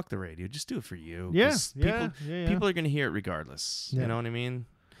so. But fuck the radio. Just do it for you. Yeah, 'Cause yeah, yeah. People are going to hear it regardless. Yeah. You know what I mean?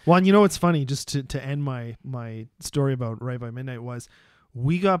 Well, and you know what's funny, just to end my story about Right by Midnight, was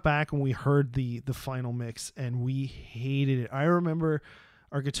we got back and we heard the final mix and we hated it. I remember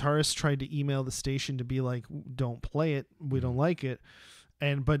our guitarist tried to email the station to be like, don't play it, we don't like it.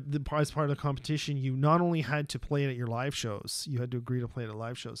 But as part of the competition, you not only had to play it at your live shows, you had to agree to play it at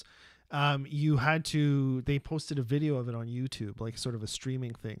live shows. They posted a video of it on YouTube, like sort of a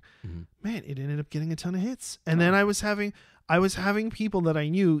streaming thing. Mm-hmm. Man, it ended up getting a ton of hits. And then I was having people that I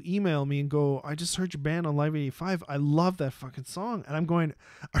knew email me and go, I just heard your band on Live 85. I love that fucking song. And I'm going,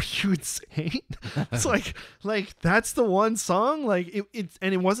 are you insane? It's like that's the one song. Like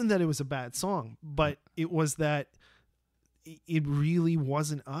and it wasn't that it was a bad song, but it was that it really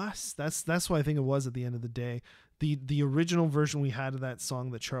wasn't us. That's what I think it was at the end of the day. The original version we had of that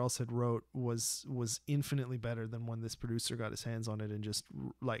song that Charles had wrote was infinitely better than when this producer got his hands on it and just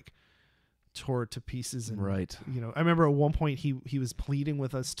like tore it to pieces. And Right. you know, I remember at one point he was pleading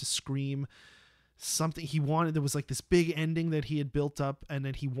with us to scream something he wanted. There was like this big ending that he had built up, and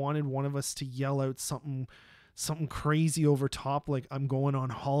then he wanted one of us to yell out something crazy over top, like I'm going on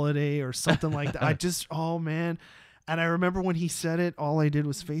holiday or something like that. I just, oh man. And I remember when he said it, all I did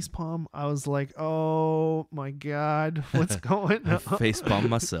was facepalm. I was like, oh my God, what's going on? Facepalm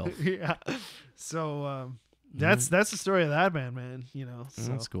myself. Yeah. So that's the story of that band, man. You know, so,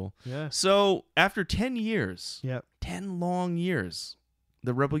 That's cool. Yeah. So after 10 years, Yeah. 10 long years,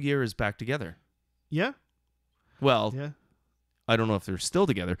 the Rebel Gear is back together. Yeah. Well, Yeah. I don't know if they're still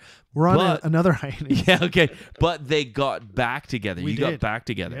together. We're on but- another hiatus. Yeah, okay. But they got back together. We You got did. back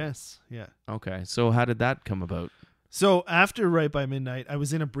together. Yes. Yeah. Okay. So how did that come about? So after Right by Midnight, I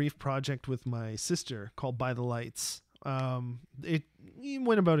was in a brief project with my sister called By the Lights. It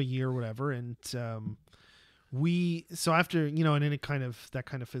went about a year or whatever. And so after, you know, and then that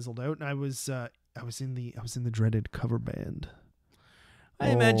kind of fizzled out. And I was in the dreaded cover band. I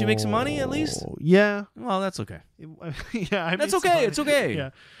imagine you make some money at least. Yeah. Well, that's okay. Yeah, I That's made some okay. money. It's okay.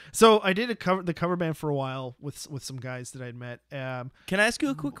 Yeah. So I did the cover band for a while with some guys that I'd met. Can I ask you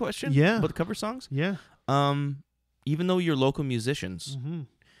a quick question? Yeah. About the cover songs? Yeah. Even though you're local musicians, Mm-hmm.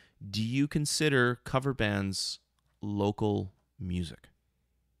 do you consider cover bands local music?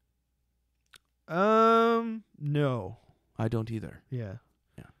 No. I don't either. Yeah.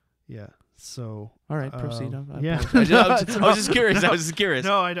 Yeah. Yeah. So. All right, proceed. I Yeah. apologize. I was just curious. I was just curious.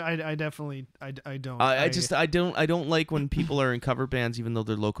 No, I definitely I don't. I don't like when people are in cover bands, even though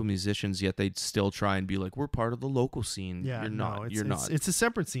they're local musicians, yet they still try and be like, we're part of the local scene. Yeah. You're no, not. It's, You're it's, not. It's a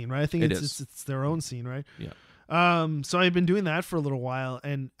separate scene, right? I think It it's is. it's their own scene, right? Yeah. So I've been doing that for a little while,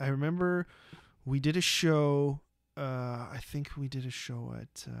 and I remember we did a show. I think we did a show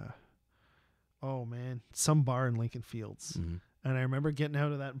at some bar in Lincoln Fields. Mm-hmm. And I remember getting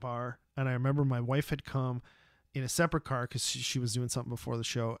out of that bar, and I remember my wife had come in a separate car because she was doing something before the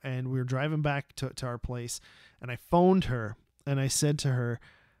show, and we were driving back to our place, and I phoned her, and I said to her,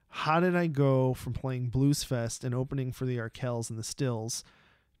 how did I go from playing Blues Fest and opening for the Arkells and the Stills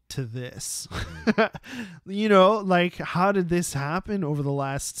to this? You know, like, how did this happen over the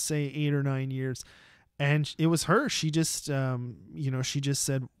last, say, 8 or 9 years? And it was her. She just, she just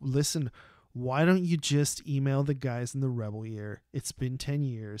said, listen, why don't you just email the guys in the Rebel Year? It's been 10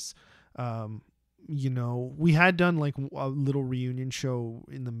 years. We had done like a little reunion show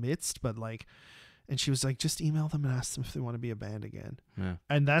in the midst, but like, and she was like, just email them and ask them if they want to be a band again. Yeah.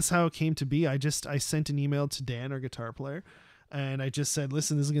 And that's how it came to be. I sent an email to Dan, our guitar player, and I just said,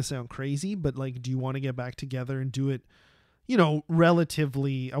 listen, this is going to sound crazy, but like, do you want to get back together and do it, you know,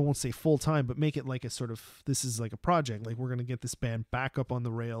 relatively, I won't say full time, but make it like a sort of, this is like a project. Like, we're going to get this band back up on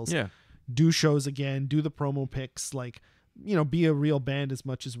the rails. Yeah. do shows again, do the promo pics, like, you know, be a real band as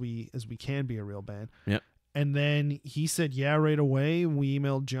much as we can be a real band. Yep. And then he said, yeah, right away. We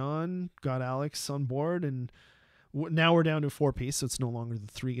emailed John, got Alex on board, and now we're down to a 4-piece, so it's no longer the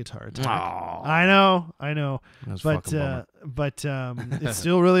 3-guitar attack. Aw. I know. That's But fucking bummer. it's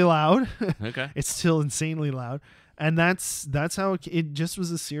still really loud. Okay. It's still insanely loud. And that's how it just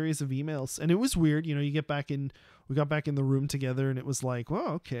was a series of emails. And it was weird. You know, we got back in the room together, and it was like, well,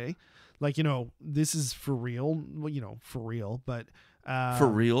 okay. Like, you know, this is for real. Well, you know, for real, but For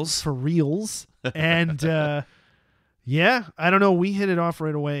reals? for reals. And yeah, I don't know. We hit it off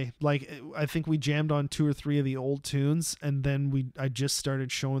right away. Like, I think we jammed on 2 or 3 of the old tunes, and then I just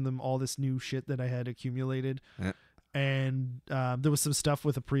started showing them all this new shit that I had accumulated. Yeah. And there was some stuff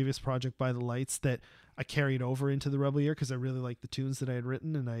with a previous project, By the Lights, that I carried over into the Rebel Year because I really liked the tunes that I had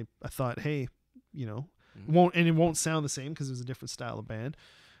written, and I thought, hey, you know, it won't sound the same because it was a different style of band.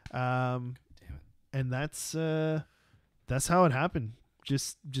 Damn it. And that's how it happened.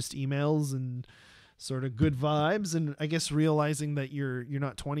 Just emails and sort of good vibes, and I guess realizing that you're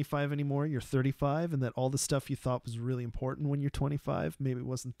not 25 anymore, you're 35, and that all the stuff you thought was really important when you're 25 maybe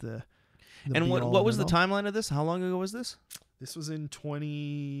wasn't the And be-all what was the end-all. timeline of this? How long ago was this? This was in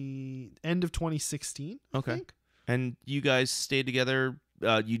end of 2016. I Okay. think. And you guys stayed together.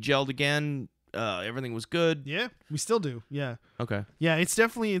 You gelled again. Everything was good. Yeah, we still do. Yeah. Okay. Yeah, it's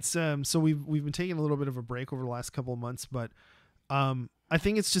definitely so we've been taking a little bit of a break over the last couple of months, but I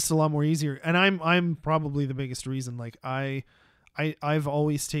think it's just a lot more easier, and I'm probably the biggest reason. Like I've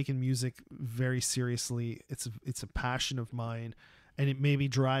always taken music very seriously. It's a passion of mine, and it maybe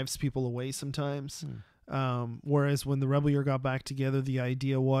drives people away sometimes. Whereas when the Rebel Year got back together, the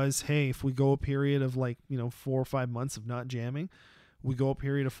idea was, hey, if we go a period of 4 or 5 months of not jamming, we go a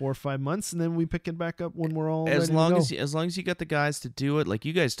period of 4 or 5 months, and then we pick it back up when we're all As ready long to go. as long as you got the guys to do it, like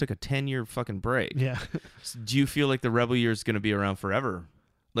you guys took a 10-year fucking break. Yeah. Do you feel like the Rebel Year is going to be around forever?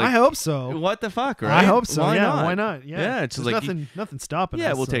 Like, I hope so. What the fuck, right? I hope so. Why yeah, not? why not? Yeah, Yeah, it's There's like nothing stopping us.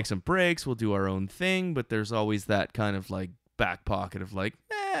 Yeah, we'll so. take some breaks. We'll do our own thing, but there's always that kind of like back pocket of like,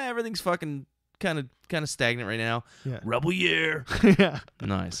 everything's fucking kind of stagnant right now. Yeah. Rebel Year. Yeah.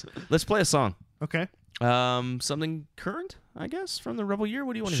 Nice. Let's play a song. Okay. Something current, I guess, from the Rebel Year.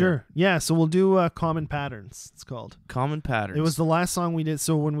 What do you want to hear? Sure. Yeah. So we'll do Common Patterns. It's called. Common Patterns. It was the last song we did.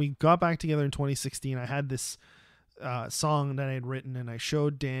 So when we got back together in 2016, I had this song that I had written, and I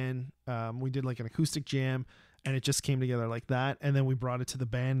showed Dan. We did like an acoustic jam, and it just came together like that. And then we brought it to the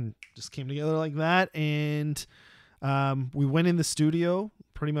band, and it just came together like that. And we went in the studio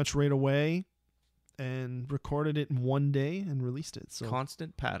pretty much right away and recorded it in one day and released it. So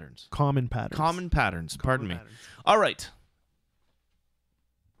Constant Patterns. Common Patterns. Common Patterns. Pardon me. Patterns. All right.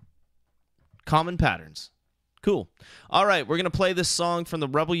 Common Patterns. Cool. All right, we're going to play this song from the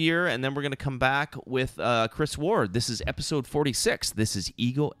Rebel Year, and then we're going to come back with Chris Ward. This is episode 46. This is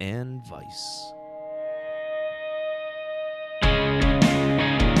Ego and Vice.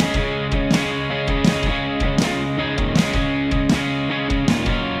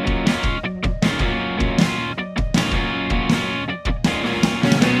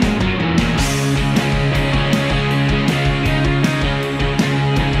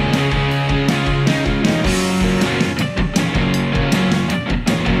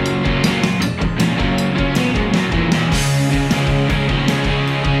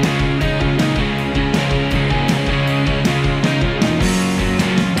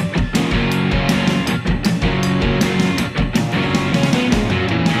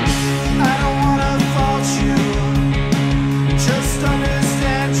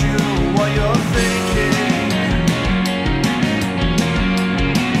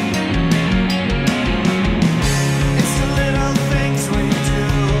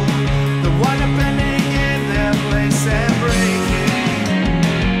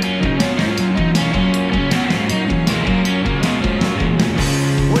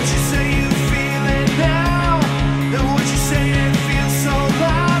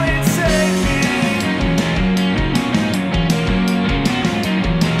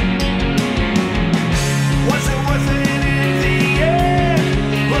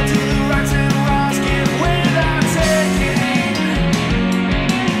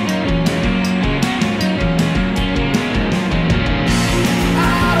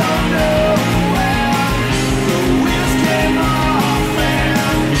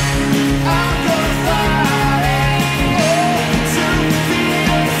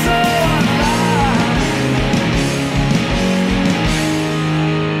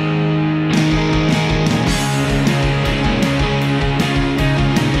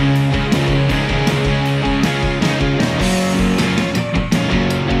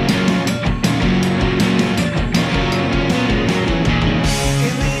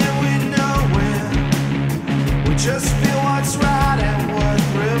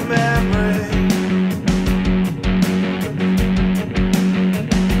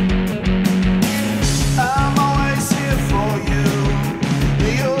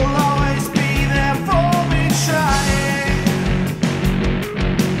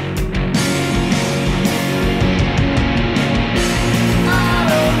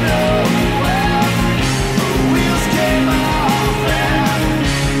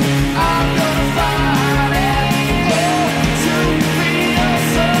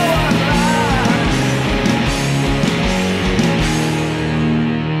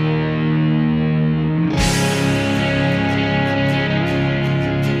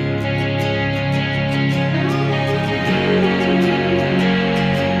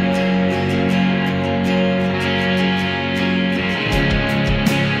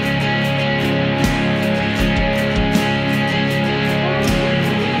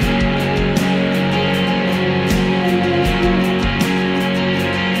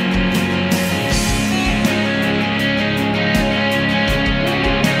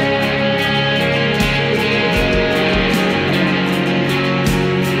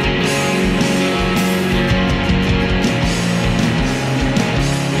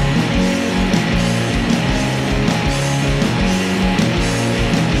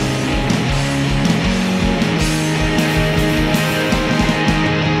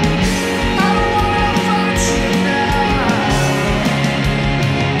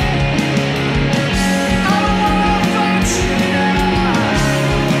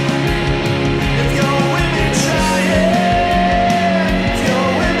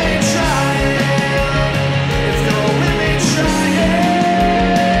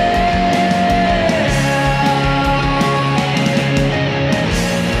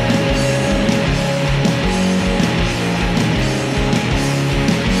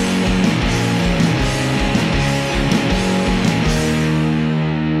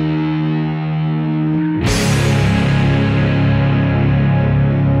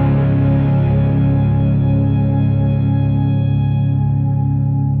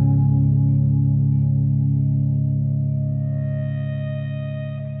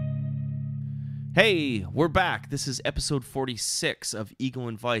 Hey, we're back. This is episode 46 of Ego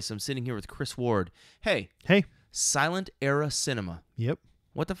and Vice. I'm sitting here with Chris Ward. Hey, Hey. Silent Era Cinema. Yep.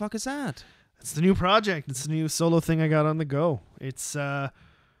 What the fuck is that? It's the new project. It's the new solo thing I got on the go. It's and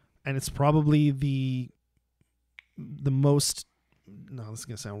it's probably the most, no, this is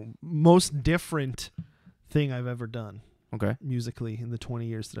gonna sound, most different thing I've ever done Okay. musically in the 20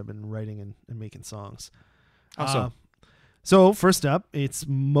 years that I've been writing and making songs. How so? So first up, it's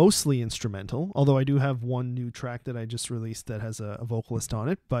mostly instrumental, although I do have one new track that I just released that has a vocalist on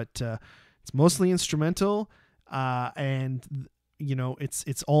it, but it's mostly instrumental, and you know,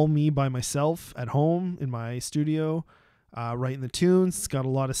 it's all me by myself at home in my studio, writing the tunes. It's got a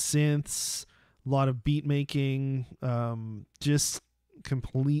lot of synths, a lot of beat making, just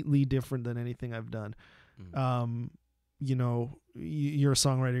completely different than anything I've done. You know, you're a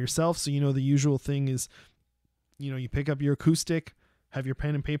songwriter yourself, so you know the usual thing is, you know, you pick up your acoustic, have your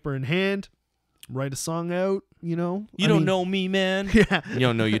pen and paper in hand, write a song out, you know. You don't know me, man. Yeah. You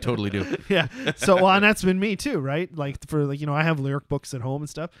don't know, you totally do. Yeah. So, well, and that's been me too, right? Like you know, I have lyric books at home and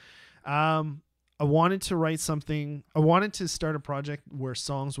stuff. I wanted to write something. I wanted to start a project where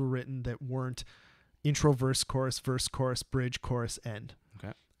songs were written that weren't intro, verse, chorus, bridge, chorus, end.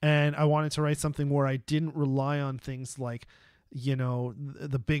 Okay. And I wanted to write something where I didn't rely on things like, you know,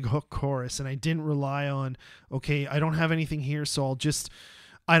 the big hook chorus, and I didn't rely on, okay, I don't have anything here, so I'll just,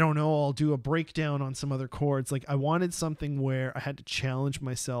 I don't know, I'll do a breakdown on some other chords. Like, I wanted something where I had to challenge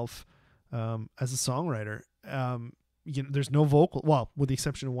myself as a songwriter. You know, there's no vocal, well, with the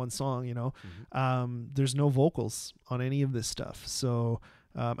exception of one song, you know, there's no vocals on any of this stuff. So,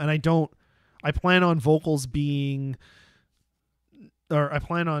 and I plan on vocals being, or I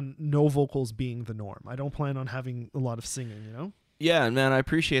plan on no vocals being the norm. I don't plan on having a lot of singing, you know? Yeah, man, I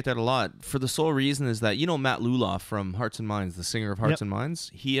appreciate that a lot. For the sole reason is that, you know, Matt Luloff from Hearts and Minds, the singer of Hearts and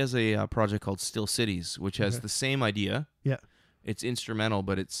Minds, he has a project called Still Cities, which has the same idea. Yeah. It's instrumental,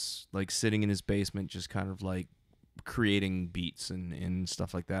 but it's like sitting in his basement, just kind of like creating beats and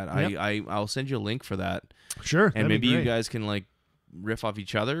stuff like that. Yep. I'll send you a link for that. Sure. And maybe you guys can like riff off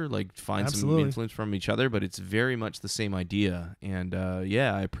each other, like find some influence from each other, but it's very much the same idea. And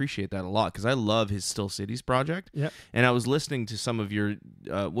yeah, I appreciate that a lot because I love his Still Cities project. Yeah. And I was listening to some of your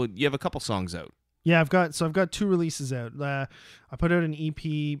well, you have a couple songs out. Yeah, I've got 2 releases out. I put out an EP,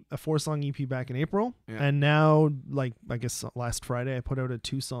 a 4-song EP back in April, and now, like, I guess last Friday, I put out a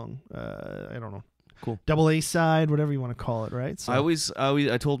 2-song, I don't know, cool, double A side, whatever you want to call it, right? So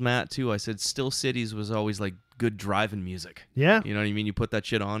I told Matt too, I said Still Cities was always like good driving music. Yeah. You know what I mean? You put that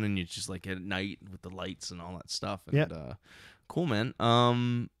shit on and you're just like at night with the lights and all that stuff. And, cool, man.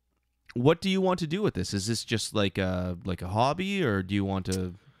 What do you want to do with this? Is this just like a hobby, or do you want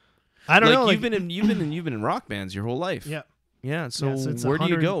to? I don't know. You've been in rock bands your whole life. Yeah. Yeah. So, it's where do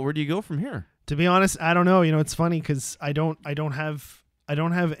you go? Where do you go from here? To be honest, I don't know. You know, it's funny because I don't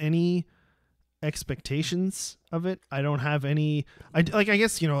have any expectations of it. I don't have any, I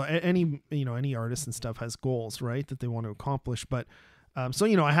guess, you know, any artist and stuff has goals, right, that they want to accomplish, but so,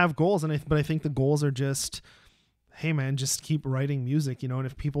 you know, I have goals, but I think the goals are just, hey man, just keep writing music, you know, and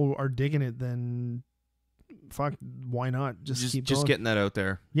if people are digging it, then fuck, why not just keep going. Getting that out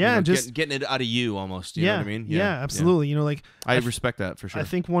there. Yeah, you know, just getting it out of you almost. You know what I mean? Yeah, absolutely. You know, like I respect that for sure. I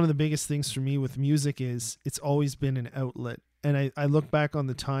think one of the biggest things for me with music is it's always been an outlet. And I look back on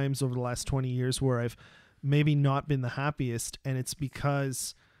the times over the last 20 years where I've maybe not been the happiest, and it's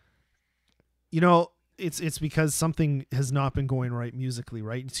because, you know, it's because something has not been going right musically,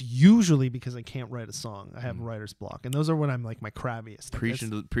 right? It's usually because I can't write a song. I have writer's block, and those are when I'm like my crabbiest. Preaching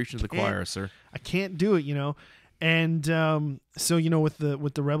to the choir, sir. I can't do it, you know. And so, you know, with the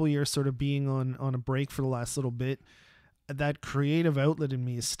Rebel Year sort of being on a break for the last little bit, that creative outlet in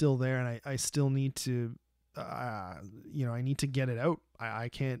me is still there, and I still need to. You know, I need to get it out. I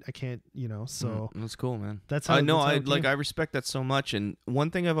can't, you know, so that's cool, man. That's how I respect that so much. And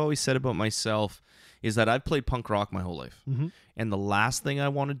one thing I've always said about myself is that I've played punk rock my whole life. Mm-hmm. And the last thing I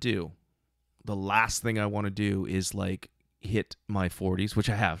want to do is like hit my 40s, which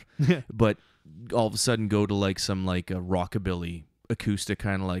I have, but all of a sudden go to like some like a rockabilly acoustic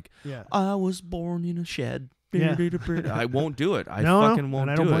kind of like, I was born in a shed. Yeah. I won't do it. I won't do it. I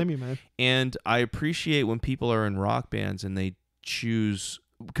don't blame you, man. And I appreciate when people are in rock bands and they choose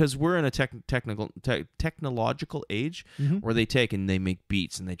because we're in a technological age where they take and they make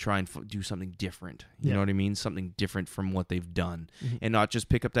beats and they try and do something different. You know what I mean? Something different from what they've done, and not just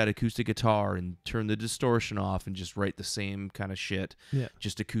pick up that acoustic guitar and turn the distortion off and just write the same kind of shit,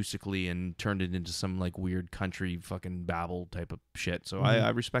 just acoustically, and turn it into some like weird country fucking babble type of shit. So I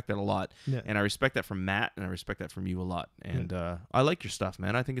respect that a lot, and I respect that from Matt, and I respect that from you a lot. And I like your stuff,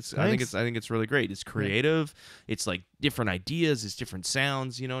 man. I think it's really great. It's creative. It's like different ideas. It's different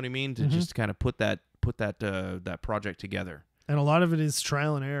sounds. You know what I mean? To just kind of put that project together. And a lot of it is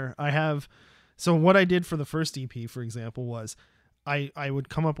trial and error. So what I did for the first EP, for example, was I would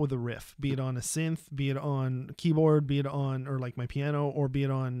come up with a riff, be it on a synth, be it on keyboard, be it on, or like my piano, or be it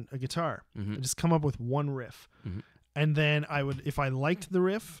on a guitar. I just come up with one riff. And then I would, if I liked the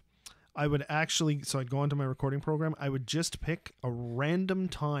riff, I would actually, so I'd go into my recording program, I would just pick a random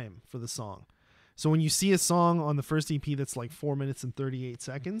time for the song. So when you see a song on the first EP that's like 4 minutes and 38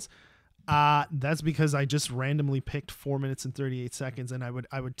 seconds, that's because I just randomly picked 4 minutes and 38 seconds, and I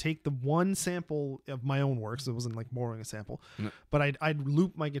would take the one sample of my own work, so it wasn't like borrowing a sample, but I'd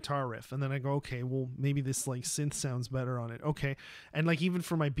loop my guitar riff, and then I go, okay, well maybe this like synth sounds better on it, okay, and like even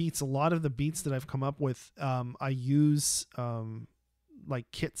for my beats, a lot of the beats that I've come up with, I use like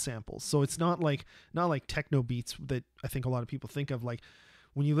kit samples, so it's not like techno beats that I think a lot of people think of. Like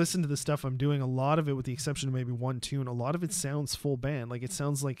when you listen to the stuff I'm doing, a lot of it, with the exception of maybe one tune, a lot of it sounds full band. Like it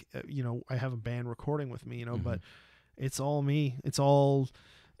sounds like, I have a band recording with me, but it's all me. It's all,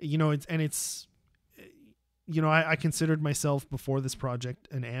 I considered myself before this project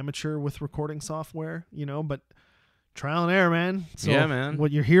an amateur with recording software, but trial and error, man. So yeah, man.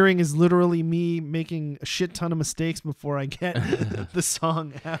 What you're hearing is literally me making a shit ton of mistakes before I get the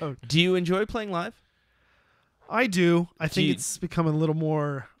song out. Do you enjoy playing live? I do. I think it's become a little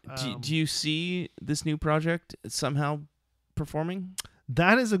more... do you see this new project somehow performing?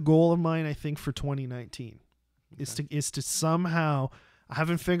 That is a goal of mine, I think, for 2019. Okay. Is to somehow... I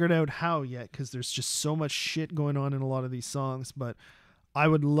haven't figured out how yet, because there's just so much shit going on in a lot of these songs, but I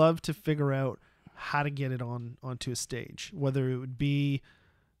would love to figure out how to get it onto a stage. Whether it would be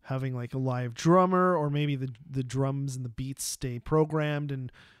having like a live drummer, or maybe the drums and the beats stay programmed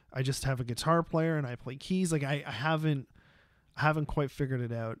and I just have a guitar player and I play keys. Like I haven't quite figured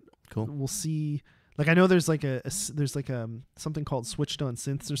it out. Cool. We'll see. Like I know there's like something called Switched on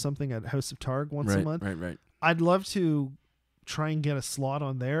Synths or something at House of Targ once a month. Right. I'd love to try and get a slot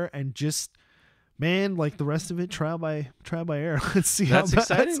on there and just, man, like the rest of it, trial by error. Let's see. That's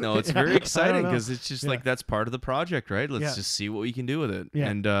exciting though. It's very exciting because it's just like that's part of the project, right? Let's just see what we can do with it. Yeah.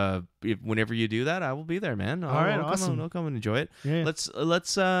 And whenever you do that, I will be there, man. Awesome. I'll come and enjoy it. Yeah. Let's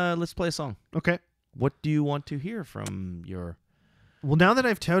play a song. Okay. What do you want to hear from your? Well, now that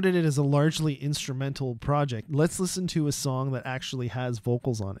I've touted it as a largely instrumental project, let's listen to a song that actually has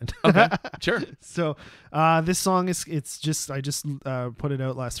vocals on it. Okay, sure. So this song I just put it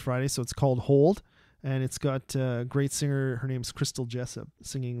out last Friday, so it's called Hold, and it's got a great singer. Her name's Crystal Jessup,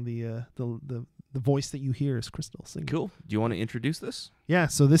 singing the voice that you hear is Crystal singing. Cool. Do you want to introduce this? Yeah,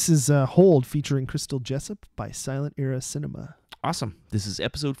 so this is Hold featuring Crystal Jessup by Silent Era Cinema. Awesome. This is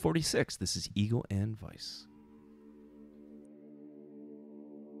episode 46. This is Ego and Vice.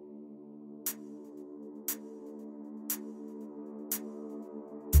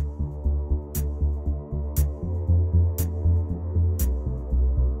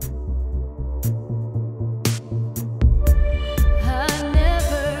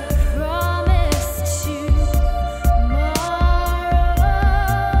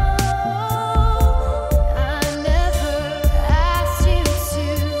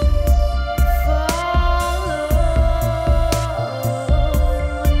 Fall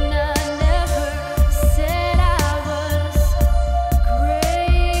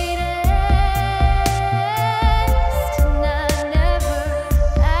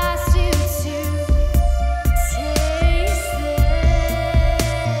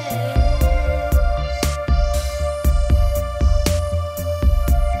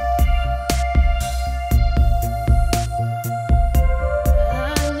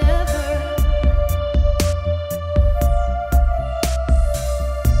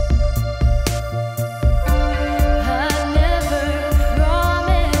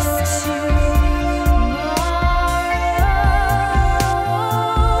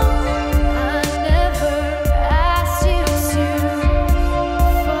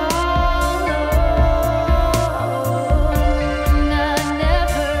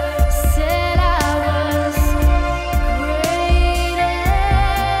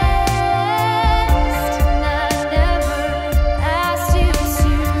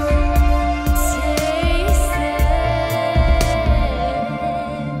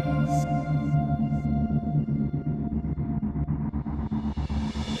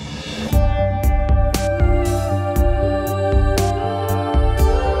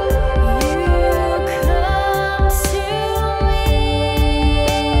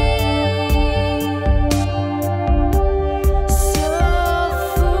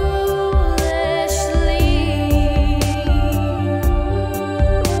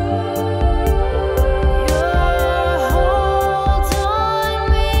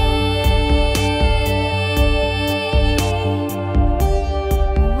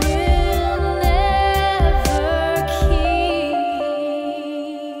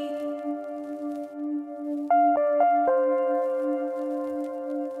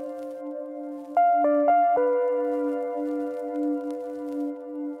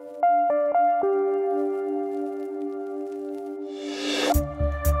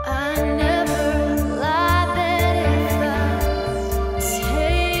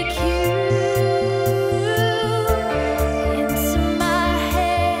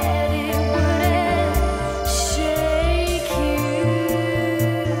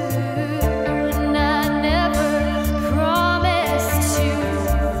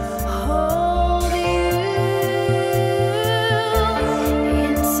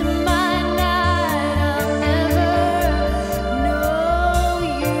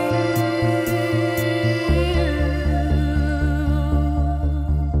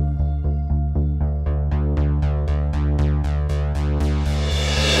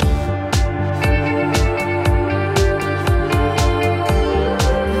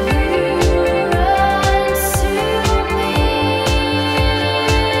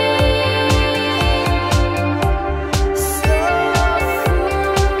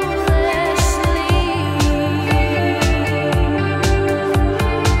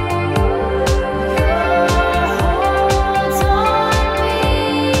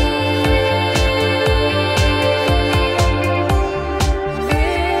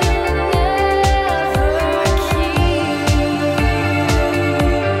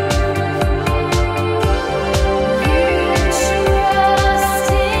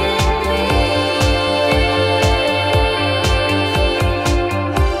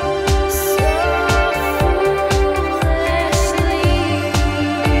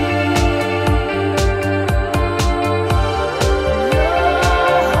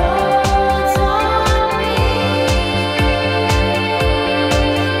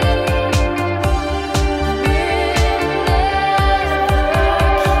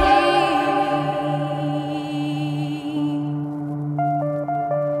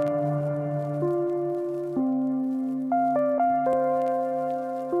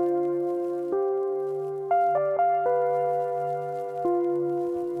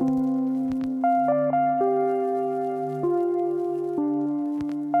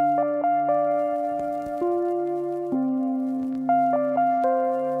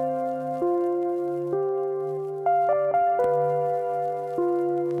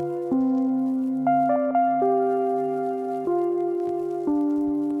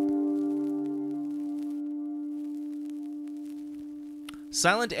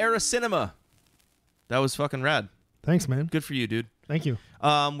Silent Era Cinema. That was fucking rad. Thanks, man. Good for you, dude. Thank you.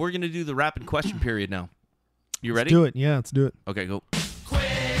 We're going to do the rapid question period now. You ready? Let's do it. Yeah, let's do it. Okay, go.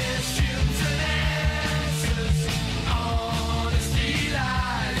 Questions and answers, honesty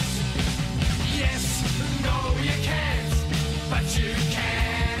lies. Yes, no, you can't, but you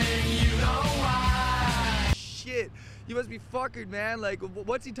can and you know why. Shit, you must be fucking, man. Like,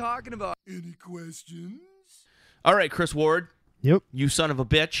 what's he talking about? Any questions? All right, Chris Ward, Yep. you son of a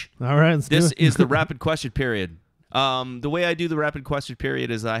bitch. All right, let's do This it. is the rapid question period. The way I do the rapid question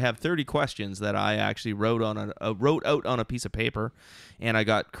period is I have 30 questions that I actually wrote out on a piece of paper, and I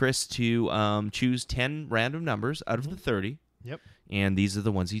got Chris to choose 10 random numbers out of the 30. Yep. And these are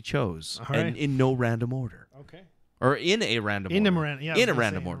the ones he chose, All and right. in no random order, Okay. or in a random In a order. random, yeah. I in was a gonna say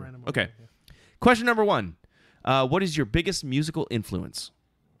random in a order. random Okay. order, Question number 1: what is your biggest musical influence?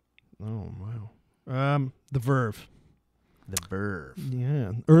 Oh wow. The Verve. The Verve.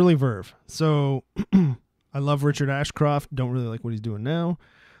 Yeah, early Verve. So I love Richard Ashcroft. Don't really like what he's doing now,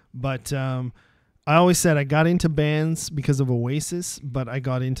 but I always said I got into bands because of Oasis, but I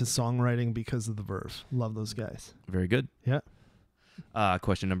got into songwriting because of the Verve. Love those guys. Very good. Yeah.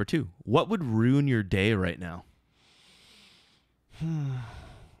 Question number 2: what would ruin your day right now?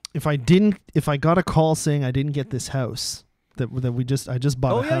 If I got a call saying I didn't get this house I just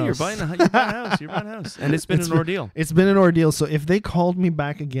bought a house. You're buying a house. You're buying a house, and it's been an ordeal. It's been an ordeal. So if they called me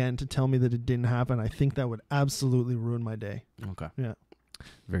back again to tell me that it didn't happen, I think that would absolutely ruin my day. Okay. Yeah.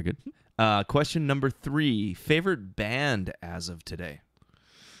 Very good. Question number 3: favorite band as of today?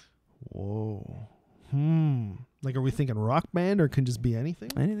 Whoa. Like, are we thinking rock band or can just be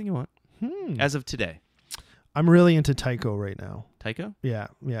anything? Anything you want. As of today. I'm really into Tycho right now. Tycho? Yeah.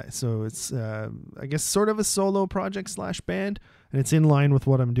 So it's, I guess, sort of a solo project / band, and it's in line with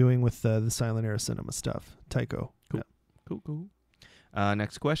what I'm doing with the Silent Era Cinema stuff. Tycho. Cool. Yeah. Cool.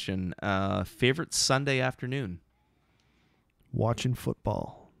 Next question. Favorite Sunday afternoon? Watching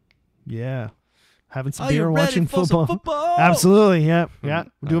football. Yeah. Having some Are you beer, ready watching for some football. football? Absolutely. Yeah. Yeah.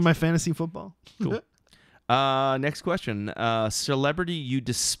 Nice. Doing my fantasy football. Cool. Next question. Celebrity you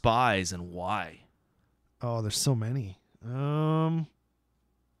despise and why? Oh, there's so many.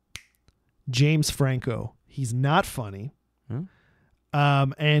 James Franco. He's not funny.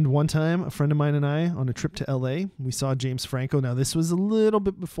 And one time, a friend of mine and I, on a trip to LA, we saw James Franco. Now, this was a little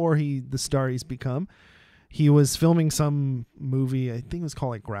bit before the star he's become. He was filming some movie, I think it was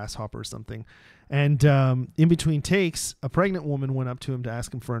called like Grasshopper or something. And in between takes, a pregnant woman went up to him to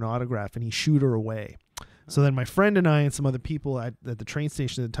ask him for an autograph, and he shooed her away. So then my friend and I and some other people at the train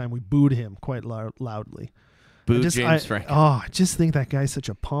station at the time, we booed him quite loudly. Boo James Franco. Oh, I just think that guy's such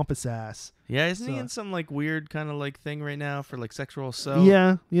a pompous ass. Yeah, isn't he So- in some like weird kind of like thing right now for like sexual assault?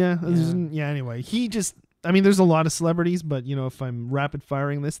 Yeah. Anyway, he just, I mean, there's a lot of celebrities, but you know, if I'm rapid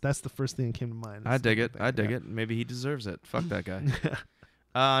firing this, that's the first thing that came to mind. I dig it. it. Maybe he deserves it. Fuck that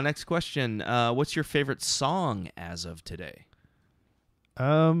guy. Next question. What's your favorite song as of today?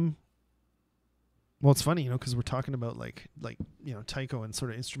 Well, it's funny, you know, because we're talking about like you know, Tycho and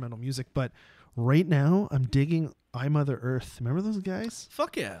sort of instrumental music, but right now I'm digging I Mother Earth. Remember those guys?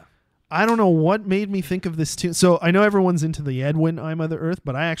 Fuck yeah. I don't know what made me think of this tune. So I know everyone's into the Edwin I Mother Earth,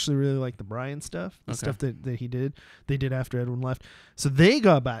 but I actually really like the Brian stuff, the Okay. stuff that they did after Edwin left. So they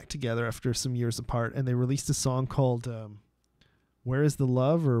got back together after some years apart, and they released a song called Where Is the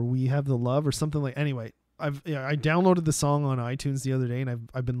Love, or We Have the Love, or something like. Anyway, I downloaded the song on iTunes the other day, and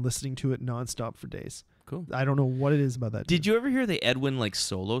I've been listening to it nonstop for days. Cool. I don't know what it is about that. Did you ever hear the Edwin like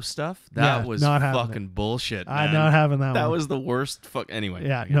solo stuff? That Yeah, was not having fucking bullshit. I'm man. not having that one. That was the worst. Anyway.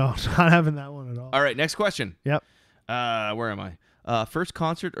 Yeah, no, not having that one at all. All right, next question. Yep. Where am I? First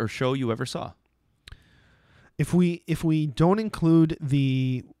concert or show you ever saw? If we don't include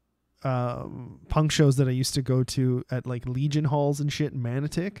the punk shows that I used to go to at like Legion halls and shit in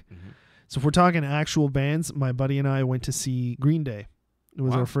Manotick, so if we're talking actual bands, my buddy and I went to see Green Day. It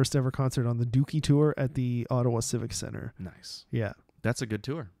was Wow. our first ever concert on the Dookie tour at the Ottawa Civic Center. Nice. Yeah. That's a good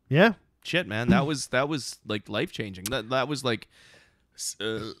tour. Yeah. Shit, man, that was like life changing. That was like,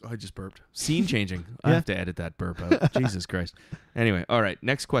 I just burped. Scene changing. I Yeah. have to edit that burp out. Jesus Christ. Anyway, all right.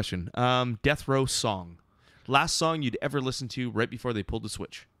 Next question. Death Row song. Last song you'd ever listen to right before they pulled the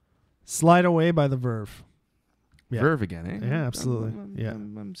switch. Slide Away by the Verve. Yeah. Verve again, eh? Yeah, absolutely. Yeah.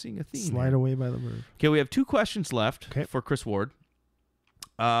 I'm seeing a theme. Slide here. Away by the Verve. Okay, we have 2 questions left Okay. for Chris Ward.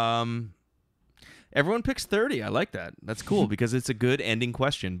 Everyone picks 30. I like that. That's cool because it's a good ending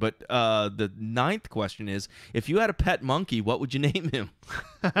question. But the 9th question is, if you had a pet monkey, what would you name him?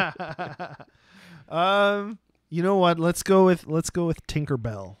 You know what? Let's go with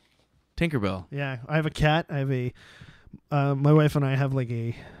Tinkerbell. Tinkerbell. Yeah, I have a cat. I have a My wife and I have like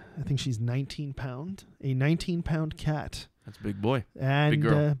I think she's 19 pound cat. That's a big boy. And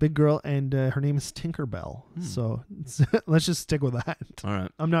Big girl. And her name is Tinkerbell. So let's just stick with that. All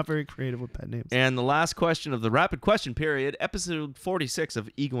right. I'm not very creative with pet names. And the last question of the rapid question period, episode 46 of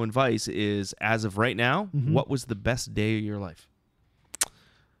Ego and Vice is, as of right now, what was the best day of your life?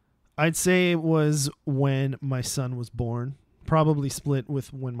 I'd say it was when my son was born. Probably split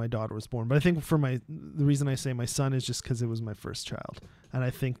with when my daughter was born. But I think the reason I say my son is just because it was my first child. And I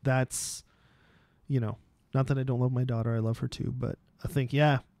think that's, not that I don't love my daughter. I love her too. But I think,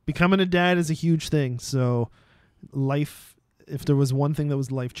 becoming a dad is a huge thing. So life, if there was one thing that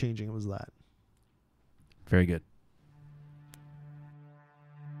was life-changing, it was that. Very good.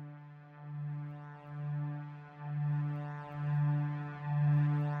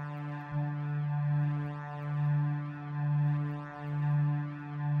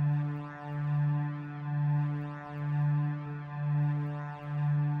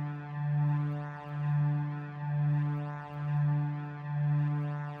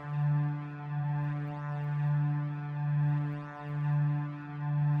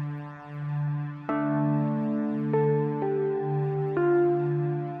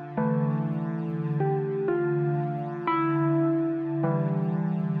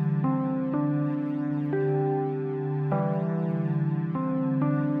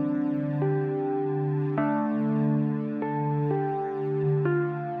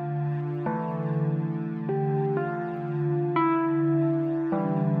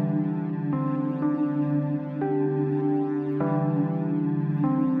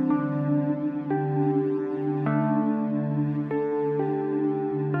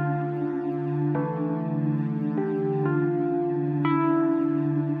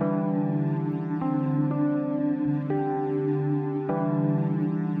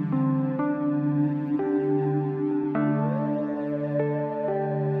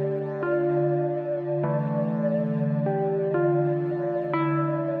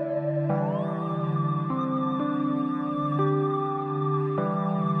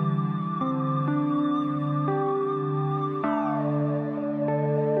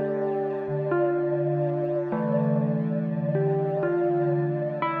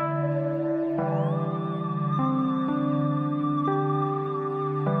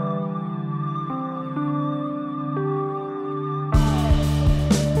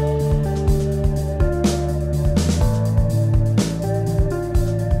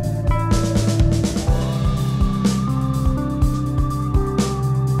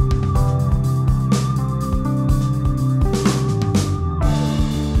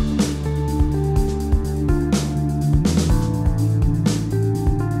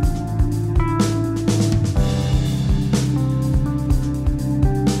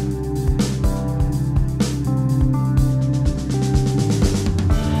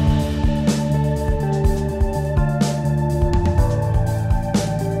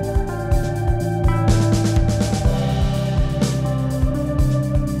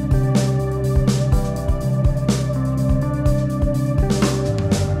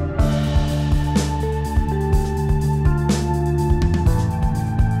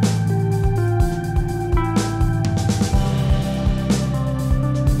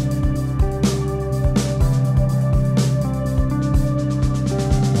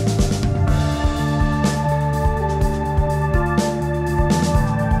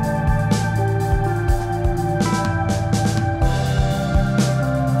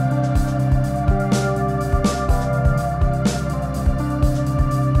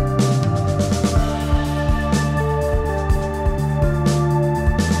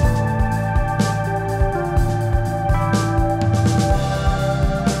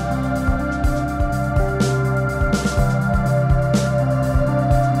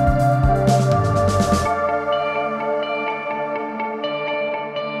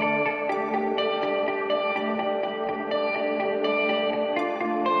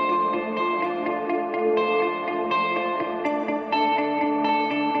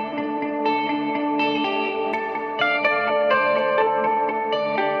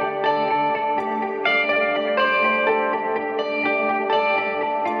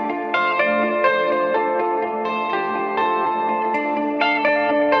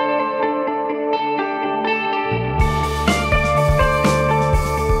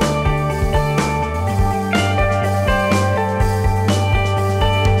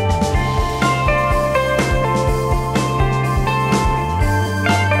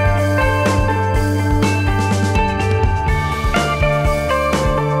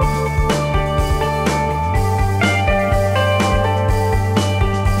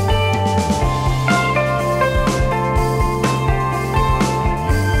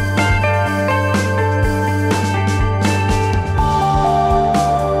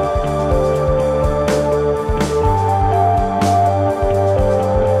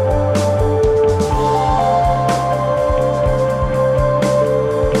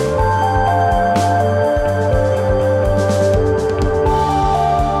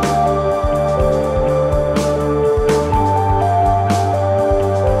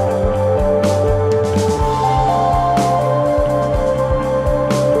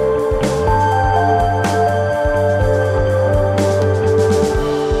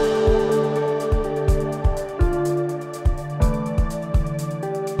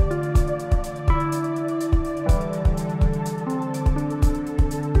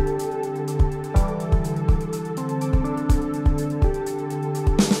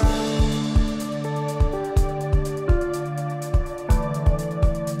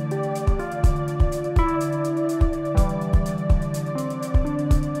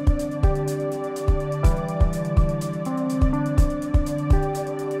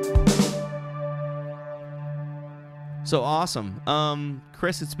 So awesome.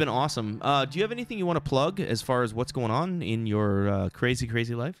 Chris, it's been awesome. Do you have anything you want to plug as far as what's going on in your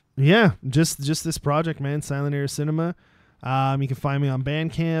crazy life? Yeah, just this project, man. Silent Era Cinema. You can find me on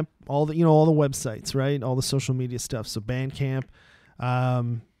Bandcamp, all the websites, right? All the social media stuff. So Bandcamp.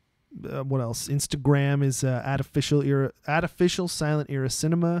 What else? Instagram is at official Silent Era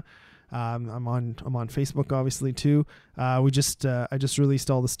Cinema. I'm on Facebook obviously too. I just released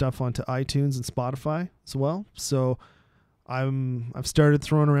all the stuff onto iTunes and Spotify as well. So I've started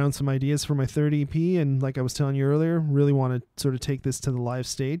throwing around some ideas for my third EP, and like I was telling you earlier, really want to sort of take this to the live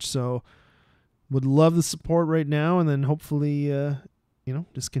stage. So would love the support right now, and then hopefully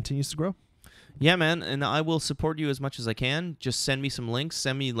just continues to grow. Yeah, man, and I will support you as much as I can. Just send me some links,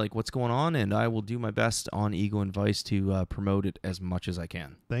 send me like what's going on, and I will do my best on Ego and Vice to promote it as much as I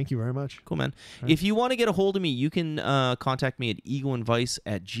can. Thank you very much. Cool, man. If you want to get a hold of me, you can contact me at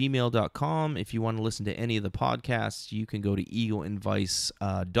egoandvice@gmail.com. If you want to listen to any of the podcasts, you can go to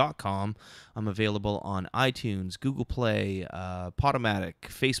egoandvice.com. I'm available on iTunes, Google Play, Podomatic,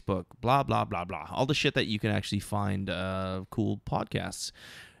 Facebook, blah, blah, blah, blah. All the shit that you can actually find cool podcasts.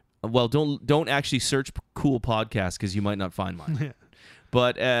 Well, don't actually search cool podcasts because you might not find mine.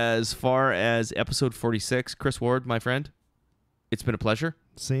 But as far as episode 46, Chris Ward, my friend, it's been a pleasure.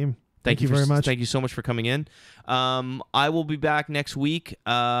 Same. Thank you very much. Thank you so much for coming in. I will be back next week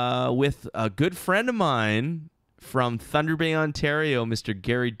with a good friend of mine from Thunder Bay, Ontario, Mr.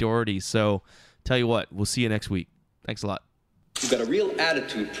 Gary Doherty. So tell you what, we'll see you next week. Thanks a lot. You've got a real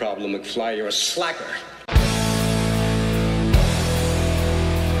attitude problem, McFly. You're a slacker.